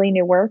entirely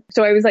new work.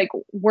 So I was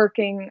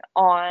working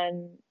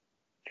on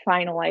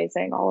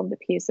finalizing all of the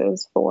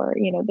pieces for,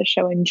 the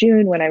show in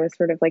June, when I was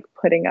sort of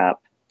putting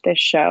up this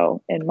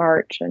show in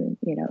March. And,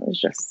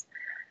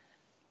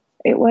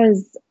 it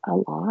was a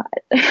lot.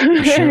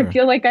 Sure. I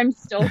feel like I'm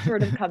still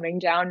sort of coming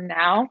down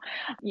now,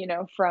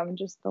 from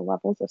just the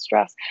levels of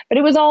stress. But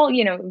it was all,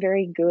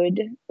 very good,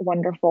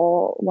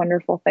 wonderful,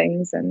 wonderful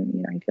things.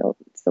 And, I feel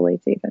silly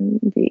to even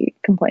be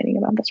complaining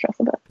about the stress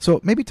of it.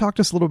 So maybe talk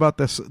to us a little about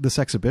this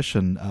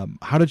exhibition.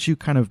 How did you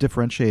kind of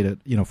differentiate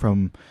it,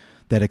 from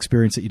that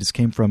experience that you just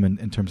came from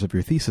in terms of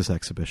your thesis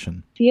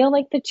exhibition? I feel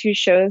like the two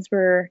shows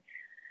were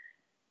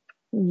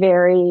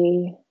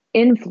very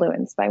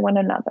influenced by one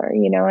another,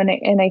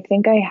 and I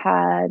think I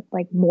had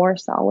more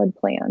solid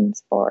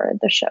plans for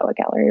the show at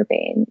Gallery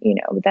Urbane,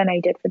 than I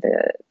did for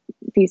the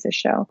thesis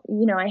show.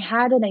 I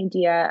had an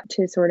idea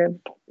to sort of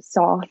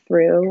saw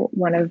through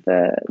one of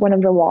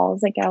the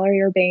walls at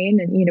Gallery Urbane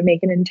and,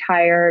 make an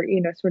entire,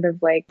 sort of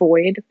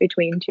void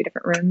between two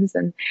different rooms.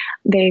 And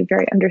they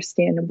very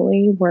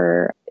understandably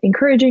were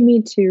encouraging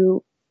me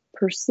to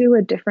pursue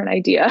a different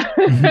idea.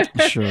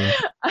 Sure.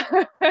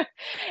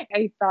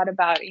 I thought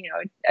about,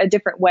 a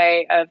different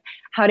way of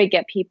how to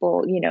get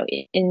people,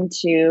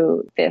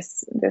 into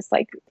this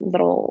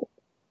little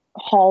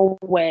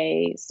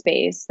hallway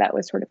space that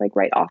was sort of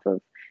right off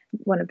of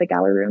one of the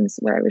gallery rooms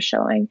where I was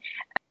showing.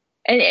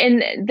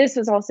 And this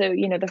was also,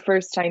 the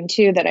first time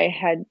too that I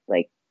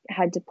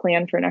had to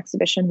plan for an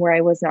exhibition where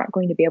I was not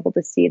going to be able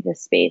to see the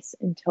space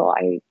until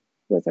I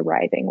was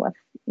arriving with,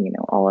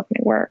 all of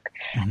my work.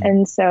 Mm-hmm.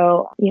 And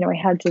so, I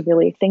had to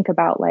really think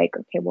about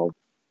okay, well,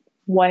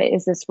 what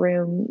is this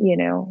room,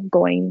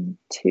 going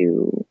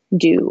to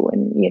do?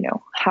 And,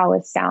 how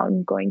is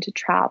sound going to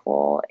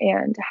travel?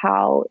 And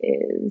how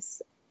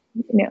is,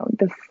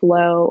 the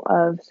flow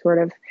of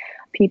sort of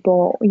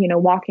people,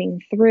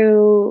 walking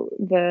through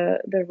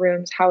the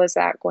rooms, how is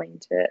that going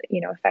to,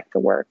 affect the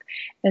work?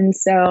 And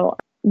so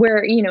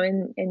where,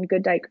 in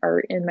Good Dyke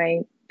Art, in my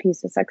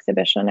Pieces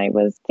exhibition, I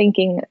was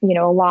thinking,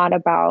 a lot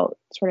about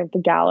sort of the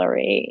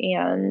gallery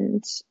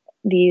and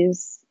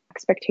these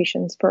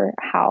expectations for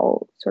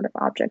how sort of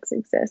objects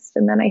exist.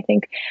 And then I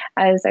think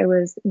as I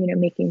was,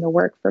 making the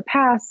work for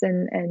Pass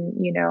and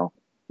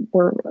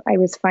I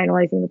was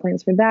finalizing the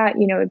plans for that,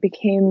 it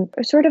became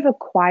sort of a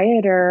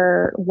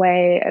quieter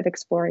way of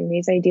exploring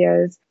these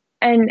ideas,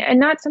 and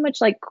not so much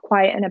like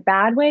quiet in a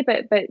bad way,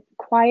 but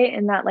quiet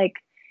in that, like,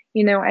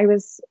 I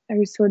was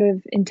sort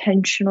of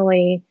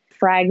intentionally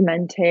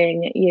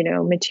fragmenting,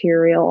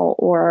 material,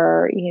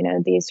 or,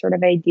 these sort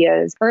of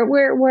ideas, or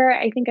where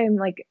I think I'm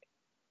like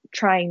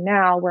trying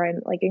now, where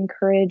I'm like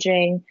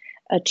encouraging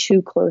a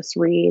too close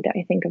read,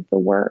 I think, of the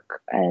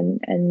work,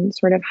 and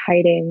sort of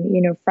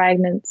hiding,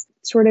 fragments,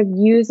 sort of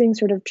using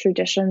sort of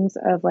traditions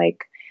of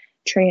like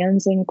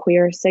trans and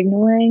queer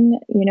signaling,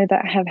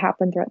 that have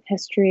happened throughout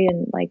history,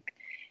 and like,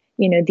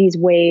 these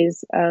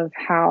ways of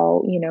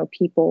how,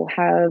 people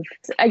have,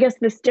 I guess,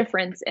 this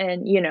difference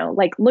in,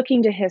 like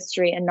looking to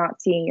history and not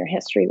seeing your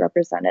history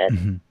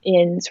represented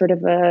in sort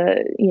of a,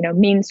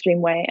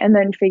 mainstream way, and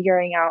then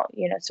figuring out,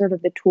 sort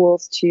of the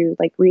tools to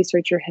like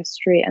research your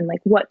history and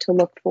like what to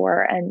look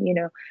for, and,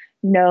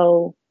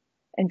 know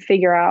and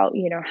figure out,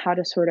 how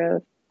to sort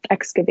of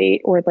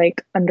excavate or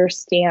like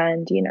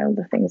understand,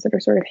 the things that are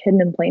sort of hidden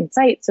in plain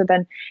sight. So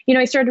then,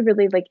 I started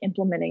really like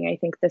implementing, I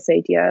think, this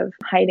idea of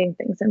hiding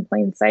things in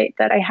plain sight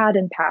that I had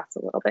in Pass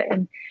a little bit.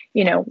 And,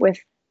 with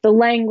the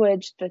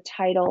language, the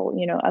title,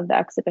 of the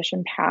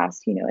exhibition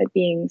Pass, it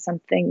being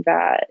something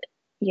that,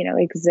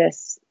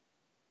 exists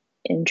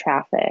in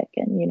traffic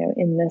and,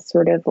 in this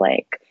sort of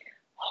like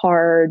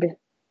hard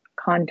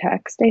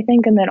context, I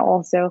think. And then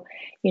also,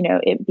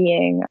 it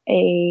being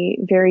a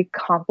very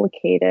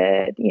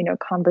complicated,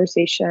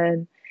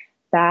 conversation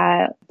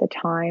that the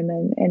time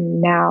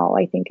and now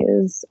I think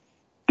is,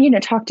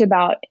 talked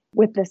about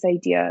with this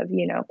idea of,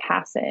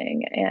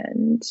 passing,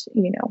 and,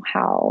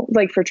 how,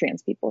 like for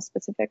trans people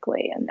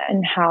specifically,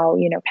 and how,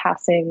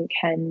 passing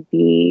can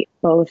be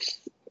both,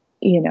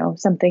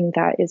 something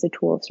that is a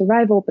tool of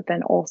survival, but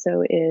then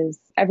also is,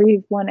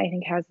 everyone, I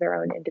think, has their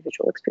own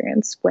individual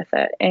experience with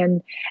it.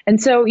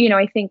 And so,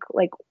 I think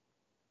like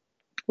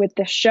with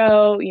the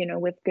show,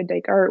 with Good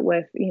Dyke Art,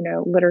 with,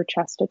 Litter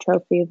Chest, a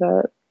Trophy,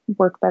 the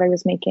work that I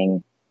was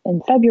making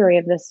in February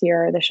of this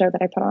year, the show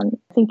that I put on,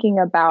 thinking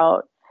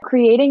about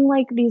creating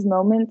like these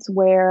moments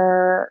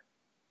where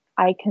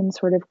I can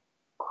sort of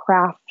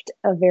craft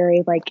a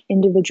very like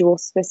individual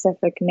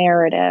specific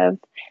narrative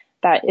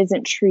that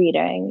isn't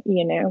treating,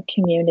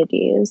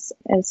 communities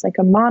as like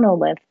a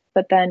monolith,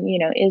 but then,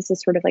 is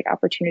this sort of like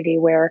opportunity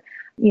where,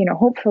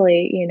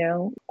 hopefully,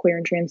 queer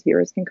and trans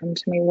viewers can come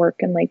to my work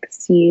and like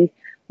see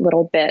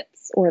little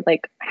bits, or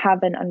like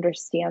have an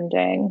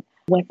understanding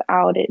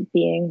without it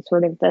being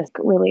sort of this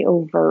really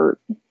overt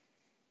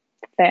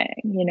thing,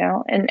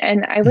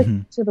 and I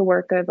listen to the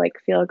work of like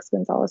Felix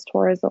Gonzalez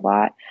Torres a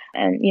lot.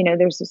 And,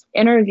 there's this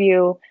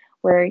interview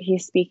where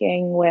he's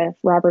speaking with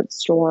Robert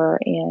Storr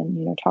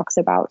and, talks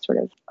about sort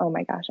of, oh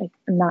my gosh, I'm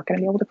not going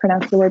to be able to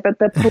pronounce the word, but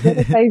the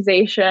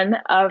politicization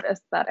of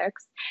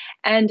aesthetics,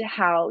 and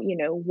how,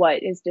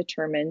 what is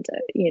determined,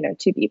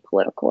 to be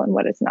political and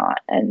what is not.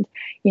 And,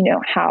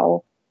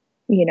 how,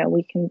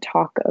 we can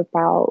talk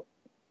about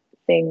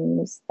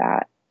things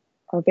that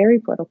are very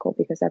political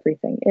because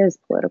everything is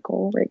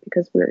political, right?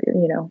 Because we're,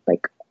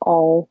 like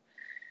all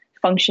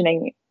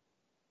functioning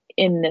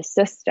in this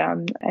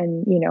system,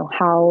 and,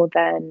 how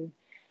then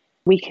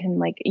we can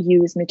like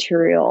use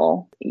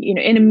material,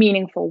 in a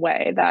meaningful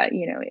way that,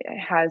 it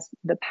has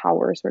the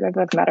power sort of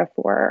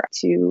metaphor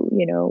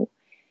to,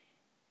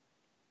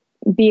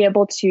 be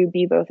able to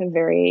be both a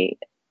very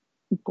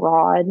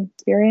broad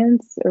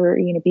experience, or,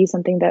 be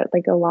something that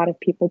like a lot of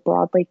people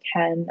broadly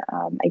can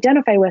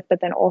identify with,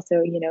 but then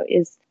also,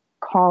 is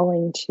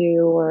calling to,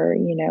 or,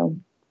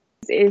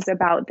 is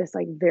about this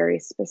like very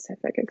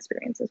specific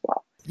experience as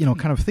well.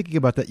 Kind of thinking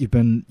about that, you've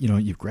been,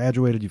 you've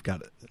graduated, you've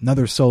got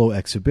another solo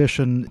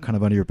exhibition kind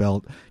of under your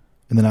belt.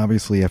 And then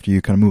obviously after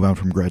you kind of move on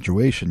from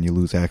graduation, you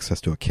lose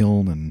access to a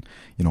kiln and,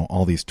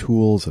 all these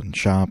tools and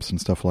shops and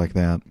stuff like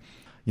that.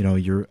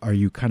 Are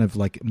you kind of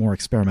like more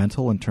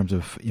experimental in terms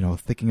of,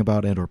 thinking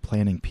about it or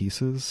planning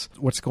pieces?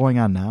 What's going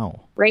on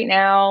now? Right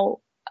now,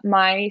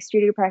 my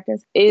studio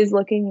practice is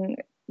looking,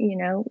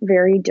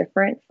 very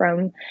different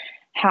from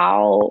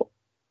how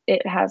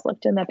it has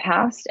looked in the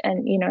past.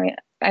 And,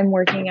 I'm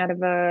working out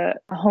of a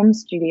home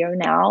studio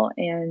now.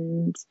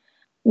 And,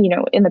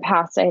 in the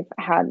past, I've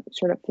had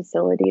sort of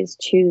facilities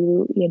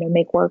to,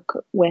 make work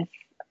with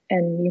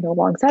and,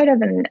 alongside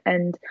of,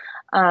 and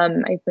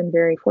I've been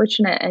very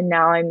fortunate. And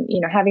now I'm,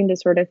 having to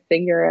sort of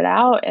figure it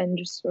out and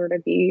just sort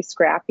of be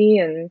scrappy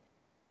and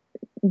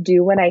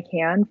do what I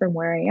can from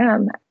where I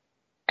am.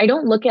 I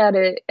don't look at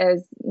it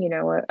as,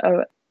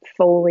 a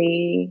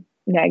fully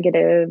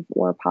negative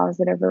or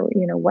positive or,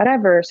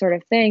 whatever sort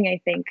of thing.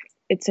 I think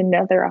it's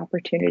another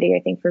opportunity,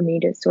 I think, for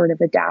me to sort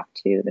of adapt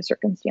to the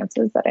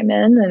circumstances that I'm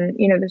in.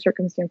 And, the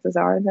circumstances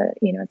are that,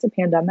 it's a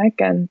pandemic,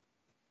 and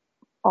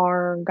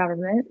our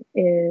government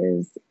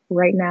is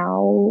right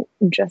now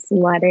just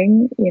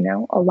letting,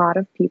 a lot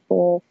of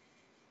people,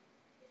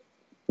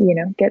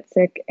 get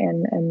sick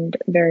and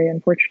very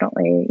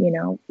unfortunately,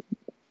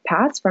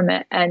 pass from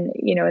it. And,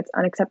 it's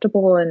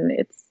unacceptable and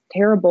it's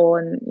terrible.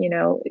 And,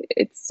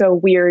 it's so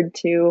weird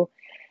to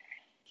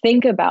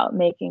think about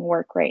making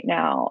work right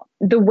now.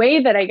 The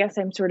way that I guess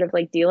I'm sort of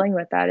like dealing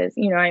with that is,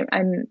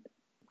 I'm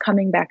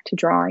coming back to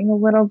drawing a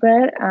little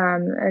bit,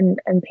 and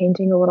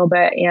painting a little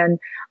bit. And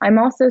I'm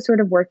also sort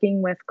of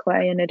working with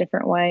clay in a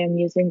different way. I'm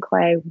using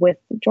clay with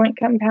joint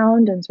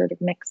compound and sort of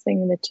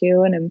mixing the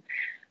two. And I'm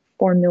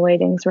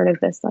formulating sort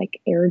of this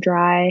like air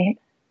dry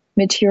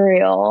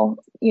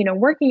material,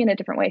 working in a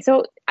different way.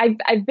 So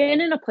I've been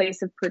in a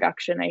place of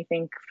production, I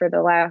think, for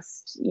the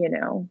last,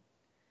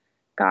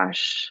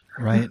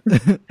 right.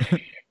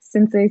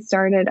 since I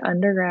started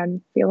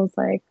undergrad, feels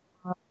like.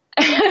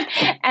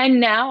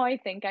 And now I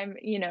think I'm,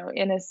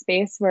 in a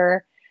space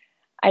where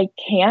I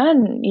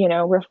can,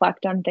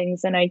 reflect on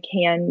things, and I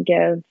can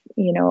give,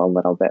 a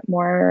little bit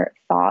more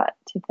thought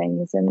to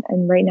things.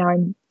 And right now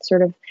I'm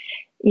sort of,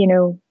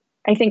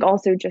 I think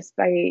also just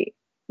by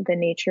the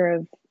nature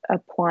of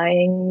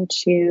applying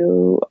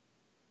to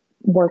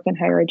work in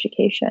higher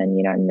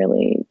education, I'm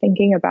really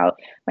thinking about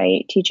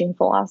my teaching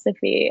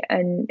philosophy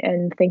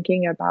and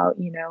thinking about,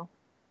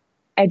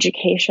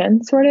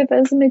 education sort of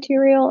as a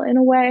material in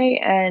a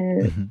way.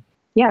 And Mm-hmm.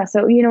 yeah,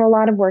 so, a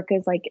lot of work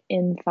is like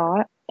in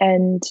thought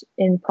and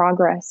in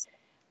progress.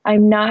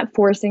 I'm not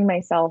forcing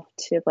myself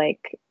to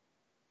like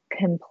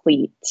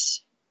complete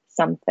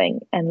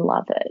something and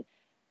love it.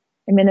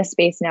 I'm in a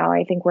space now,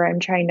 I think, where I'm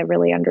trying to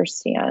really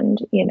understand,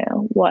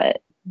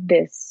 what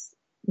this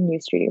new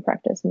studio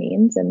practice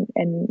means, and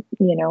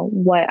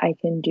what I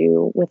can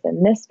do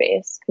within this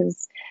space.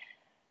 Because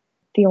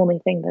the only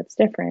thing that's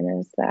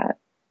different is that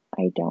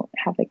I don't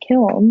have a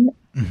kiln,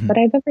 Mm-hmm. but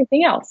I have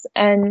everything else.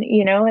 And,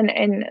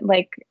 and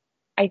like,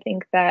 I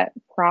think that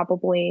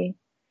probably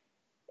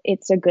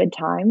it's a good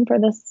time for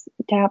this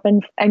to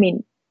happen. I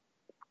mean,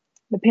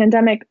 the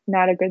pandemic,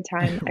 not a good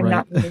time. I'm Right.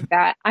 not meaning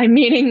that. I'm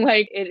meaning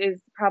like it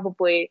is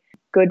probably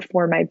good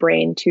for my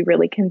brain to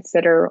really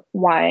consider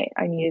why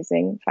I'm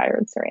using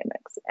fired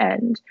ceramics,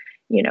 and,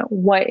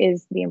 what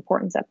is the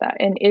importance of that?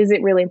 And is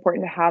it really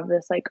important to have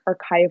this like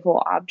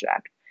archival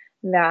object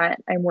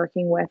that I'm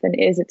working with? And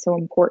is it so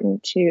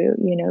important to,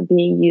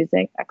 be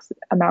using X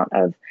amount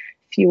of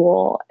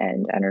fuel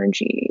and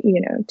energy,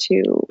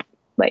 to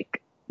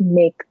like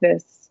make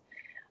this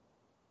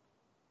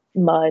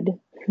mud,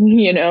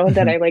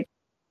 that I like,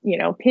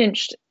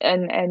 pinched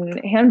and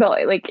hand built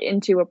like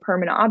into a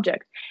permanent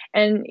object.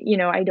 And,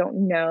 I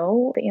don't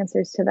know the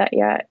answers to that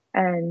yet.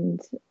 And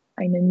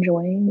I'm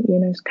enjoying,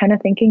 kind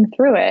of thinking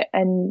through it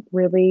and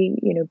really,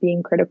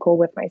 being critical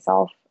with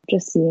myself,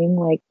 just seeing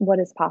like what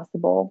is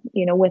possible,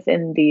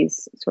 within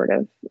these sort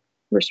of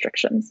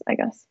restrictions, I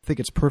guess. I think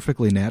it's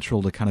perfectly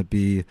natural to kind of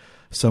be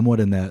somewhat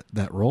in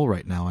that role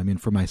right now. I mean,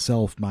 for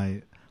myself,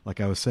 like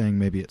I was saying,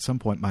 maybe at some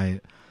point,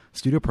 my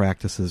studio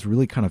practice has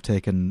really kind of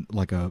taken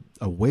like a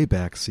way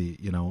back seat,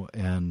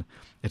 and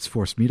it's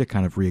forced me to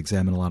kind of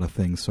re-examine a lot of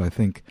things. So I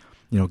think,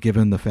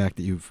 given the fact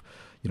that you've,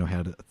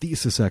 had a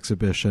thesis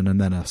exhibition and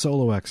then a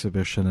solo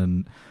exhibition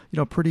and,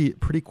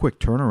 pretty quick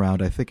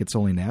turnaround, I think it's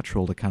only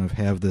natural to kind of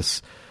have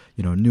this,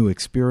 new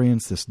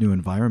experience, this new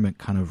environment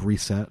kind of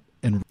reset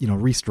and,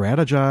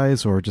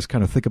 re-strategize or just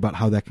kind of think about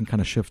how that can kind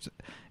of shift.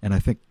 And I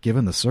think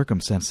given the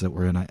circumstances that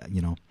we're in,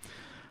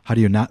 how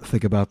do you not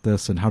think about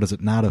this and how does it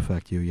not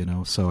affect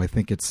you, So I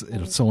think it's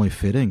only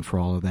fitting for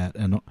all of that.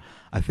 And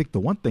I think the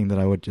one thing that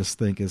I would just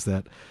think is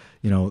that,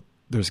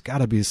 there's got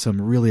to be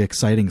some really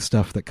exciting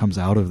stuff that comes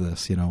out of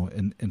this,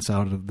 and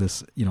out of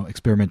this,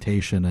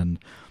 experimentation and,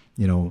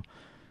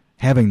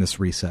 having this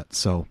reset.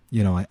 So,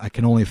 I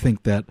can only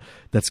think that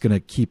that's going to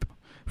keep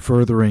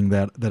furthering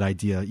that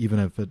idea, even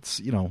if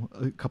it's,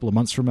 a couple of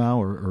months from now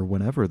or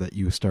whenever that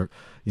you start,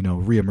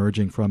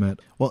 reemerging from it.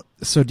 Well,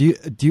 so do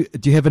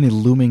you have any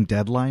looming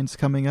deadlines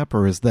coming up,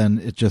 or is then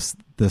it just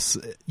this,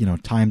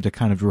 time to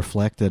kind of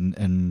reflect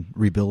and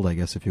rebuild, I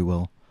guess, if you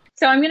will?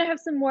 So I'm going to have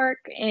some work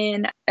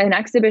in an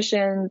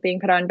exhibition being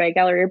put on by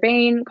Gallery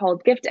Urbane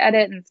called Gift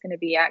Edit, and it's going to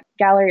be at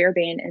Gallery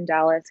Urbane in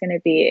Dallas. It's going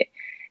to be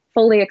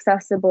fully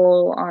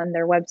accessible on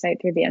their website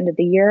through the end of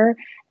the year.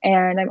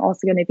 And I'm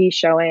also going to be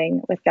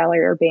showing with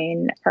Gallery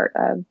Urbane part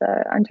of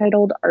the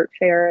Untitled Art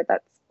Fair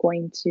that's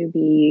going to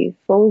be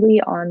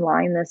fully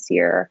online this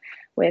year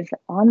with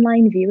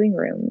online viewing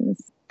rooms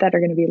that are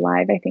going to be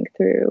live, I think,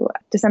 through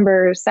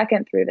December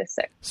 2nd through the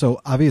 6th. So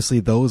obviously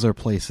those are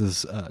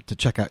places to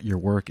check out your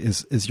work.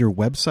 Is your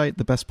website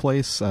the best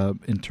place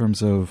in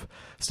terms of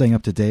staying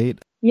up to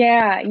date?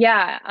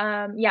 Yeah.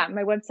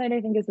 My website,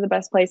 I think, is the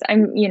best place.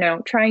 I'm,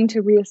 trying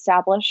to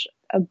reestablish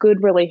a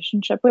good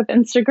relationship with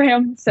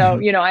Instagram.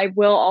 So, I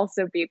will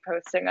also be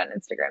posting on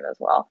Instagram as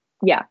well.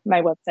 Yeah,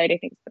 my website, I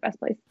think, is the best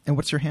place. And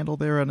what's your handle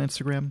there on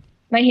Instagram?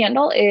 My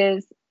handle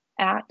is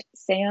at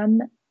Sam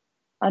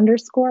 ____Mac.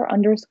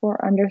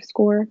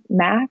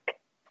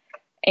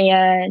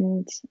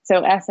 And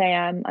so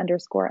SAM____MACK.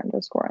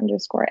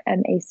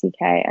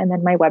 And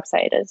then my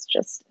website is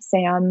just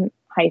sam-mac.com.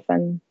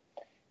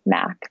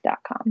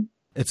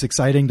 It's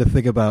exciting to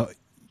think about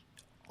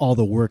all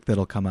the work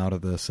that'll come out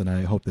of this, and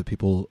I hope that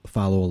people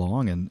follow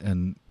along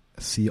and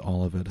see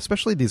all of it,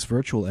 especially these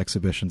virtual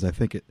exhibitions. I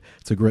think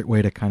it's a great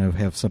way to kind of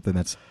have something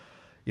that's,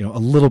 a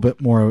little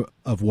bit more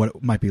of what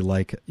it might be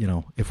like,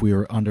 if we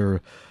were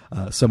under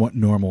somewhat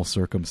normal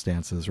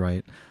circumstances,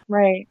 right?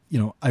 Right.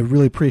 I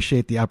really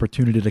appreciate the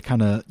opportunity to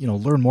kind of,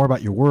 learn more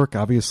about your work.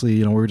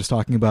 Obviously, we were just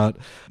talking about,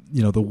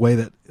 the way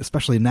that,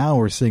 especially now,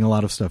 we're seeing a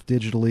lot of stuff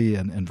digitally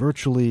and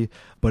virtually,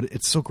 but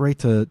it's so great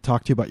to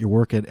talk to you about your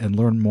work and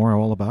learn more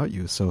all about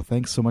you. So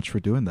thanks so much for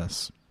doing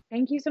this.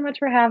 Thank you so much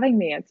for having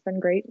me. It's been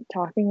great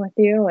talking with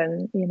you,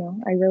 and,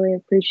 I really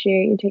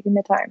appreciate you taking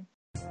the time.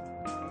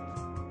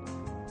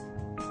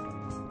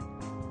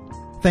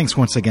 Thanks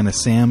once again to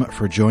Sam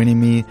for joining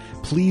me.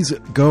 Please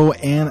go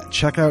and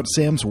check out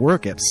Sam's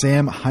work at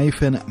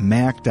sam-mac.com.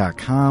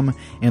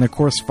 And of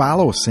course,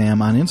 follow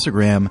Sam on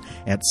Instagram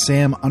at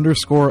sam____Mac.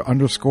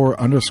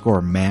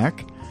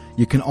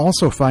 You can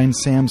also find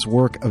Sam's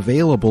work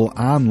available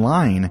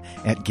online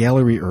at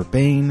Gallery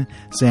Urbane.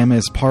 Sam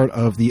is part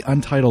of the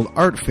Untitled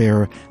Art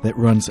Fair that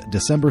runs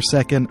December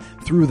 2nd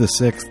through the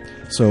 6th.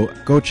 So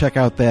go check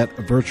out that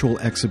virtual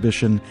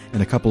exhibition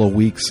in a couple of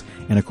weeks.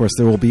 And of course,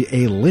 there will be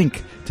a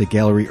link to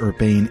Gallery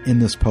Urbane in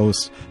this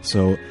post.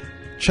 So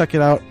check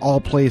it out, all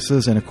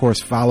places. And of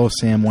course, follow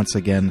Sam once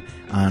again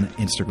on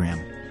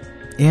Instagram.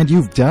 And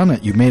you've done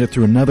it. You made it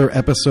through another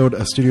episode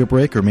of Studio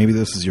Break, or maybe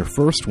this is your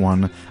first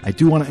one. I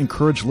do want to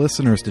encourage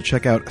listeners to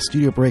check out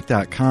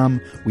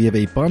studiobreak.com. We have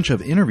a bunch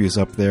of interviews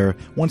up there.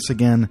 Once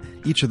again,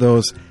 each of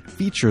those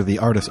feature the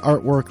artist's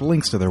artwork,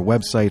 links to their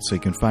website so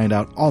you can find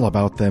out all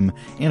about them.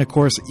 And of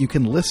course, you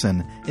can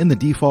listen in the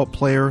default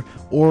player,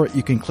 or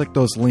you can click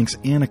those links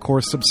and of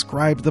course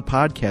subscribe to the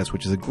podcast,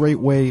 which is a great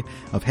way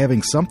of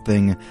having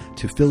something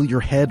to fill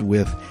your head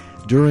with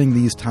during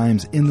these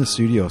times in the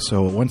studio.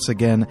 So once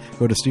again,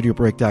 go to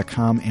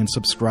studiobreak.com and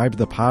subscribe to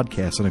the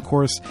podcast. And of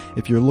course,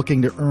 if you're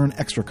looking to earn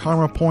extra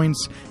karma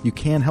points, you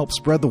can help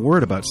spread the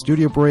word about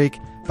Studio Break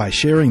by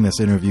sharing this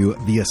interview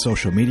via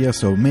social media.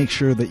 So make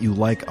sure that you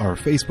like our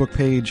Facebook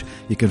page.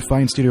 You can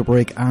find Studio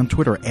Break on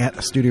Twitter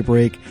at Studio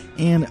Break,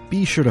 and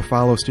be sure to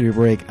follow Studio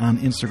Break on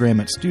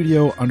Instagram at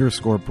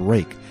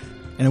studio_break.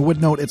 And I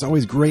would note, it's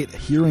always great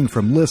hearing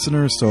from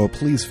listeners, so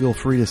please feel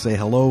free to say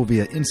hello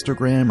via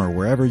Instagram or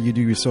wherever you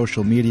do your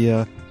social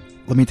media.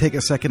 Let me take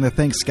a second to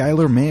thank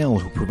Skylar Mail,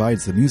 who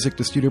provides the music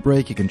to Studio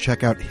Break. You can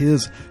check out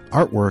his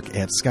artwork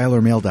at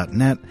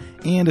skylarmail.net.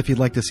 And if you'd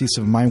like to see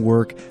some of my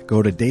work,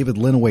 go to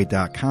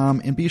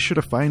davidlinaway.com, and be sure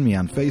to find me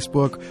on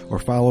Facebook or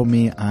follow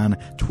me on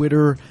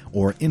Twitter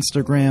or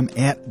Instagram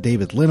at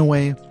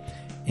davidlinaway.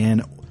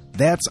 And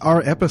that's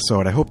our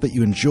episode. I hope that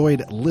you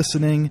enjoyed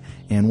listening.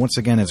 And once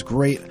again, it's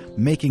great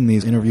making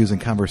these interviews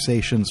and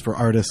conversations for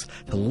artists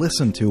to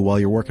listen to while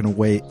you're working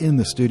away in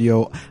the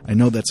studio. I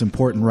know that's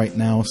important right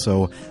now,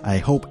 so I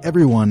hope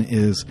everyone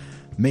is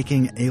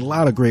making a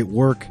lot of great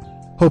work.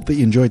 Hope that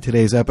you enjoyed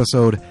today's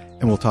episode,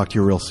 and we'll talk to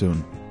you real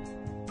soon.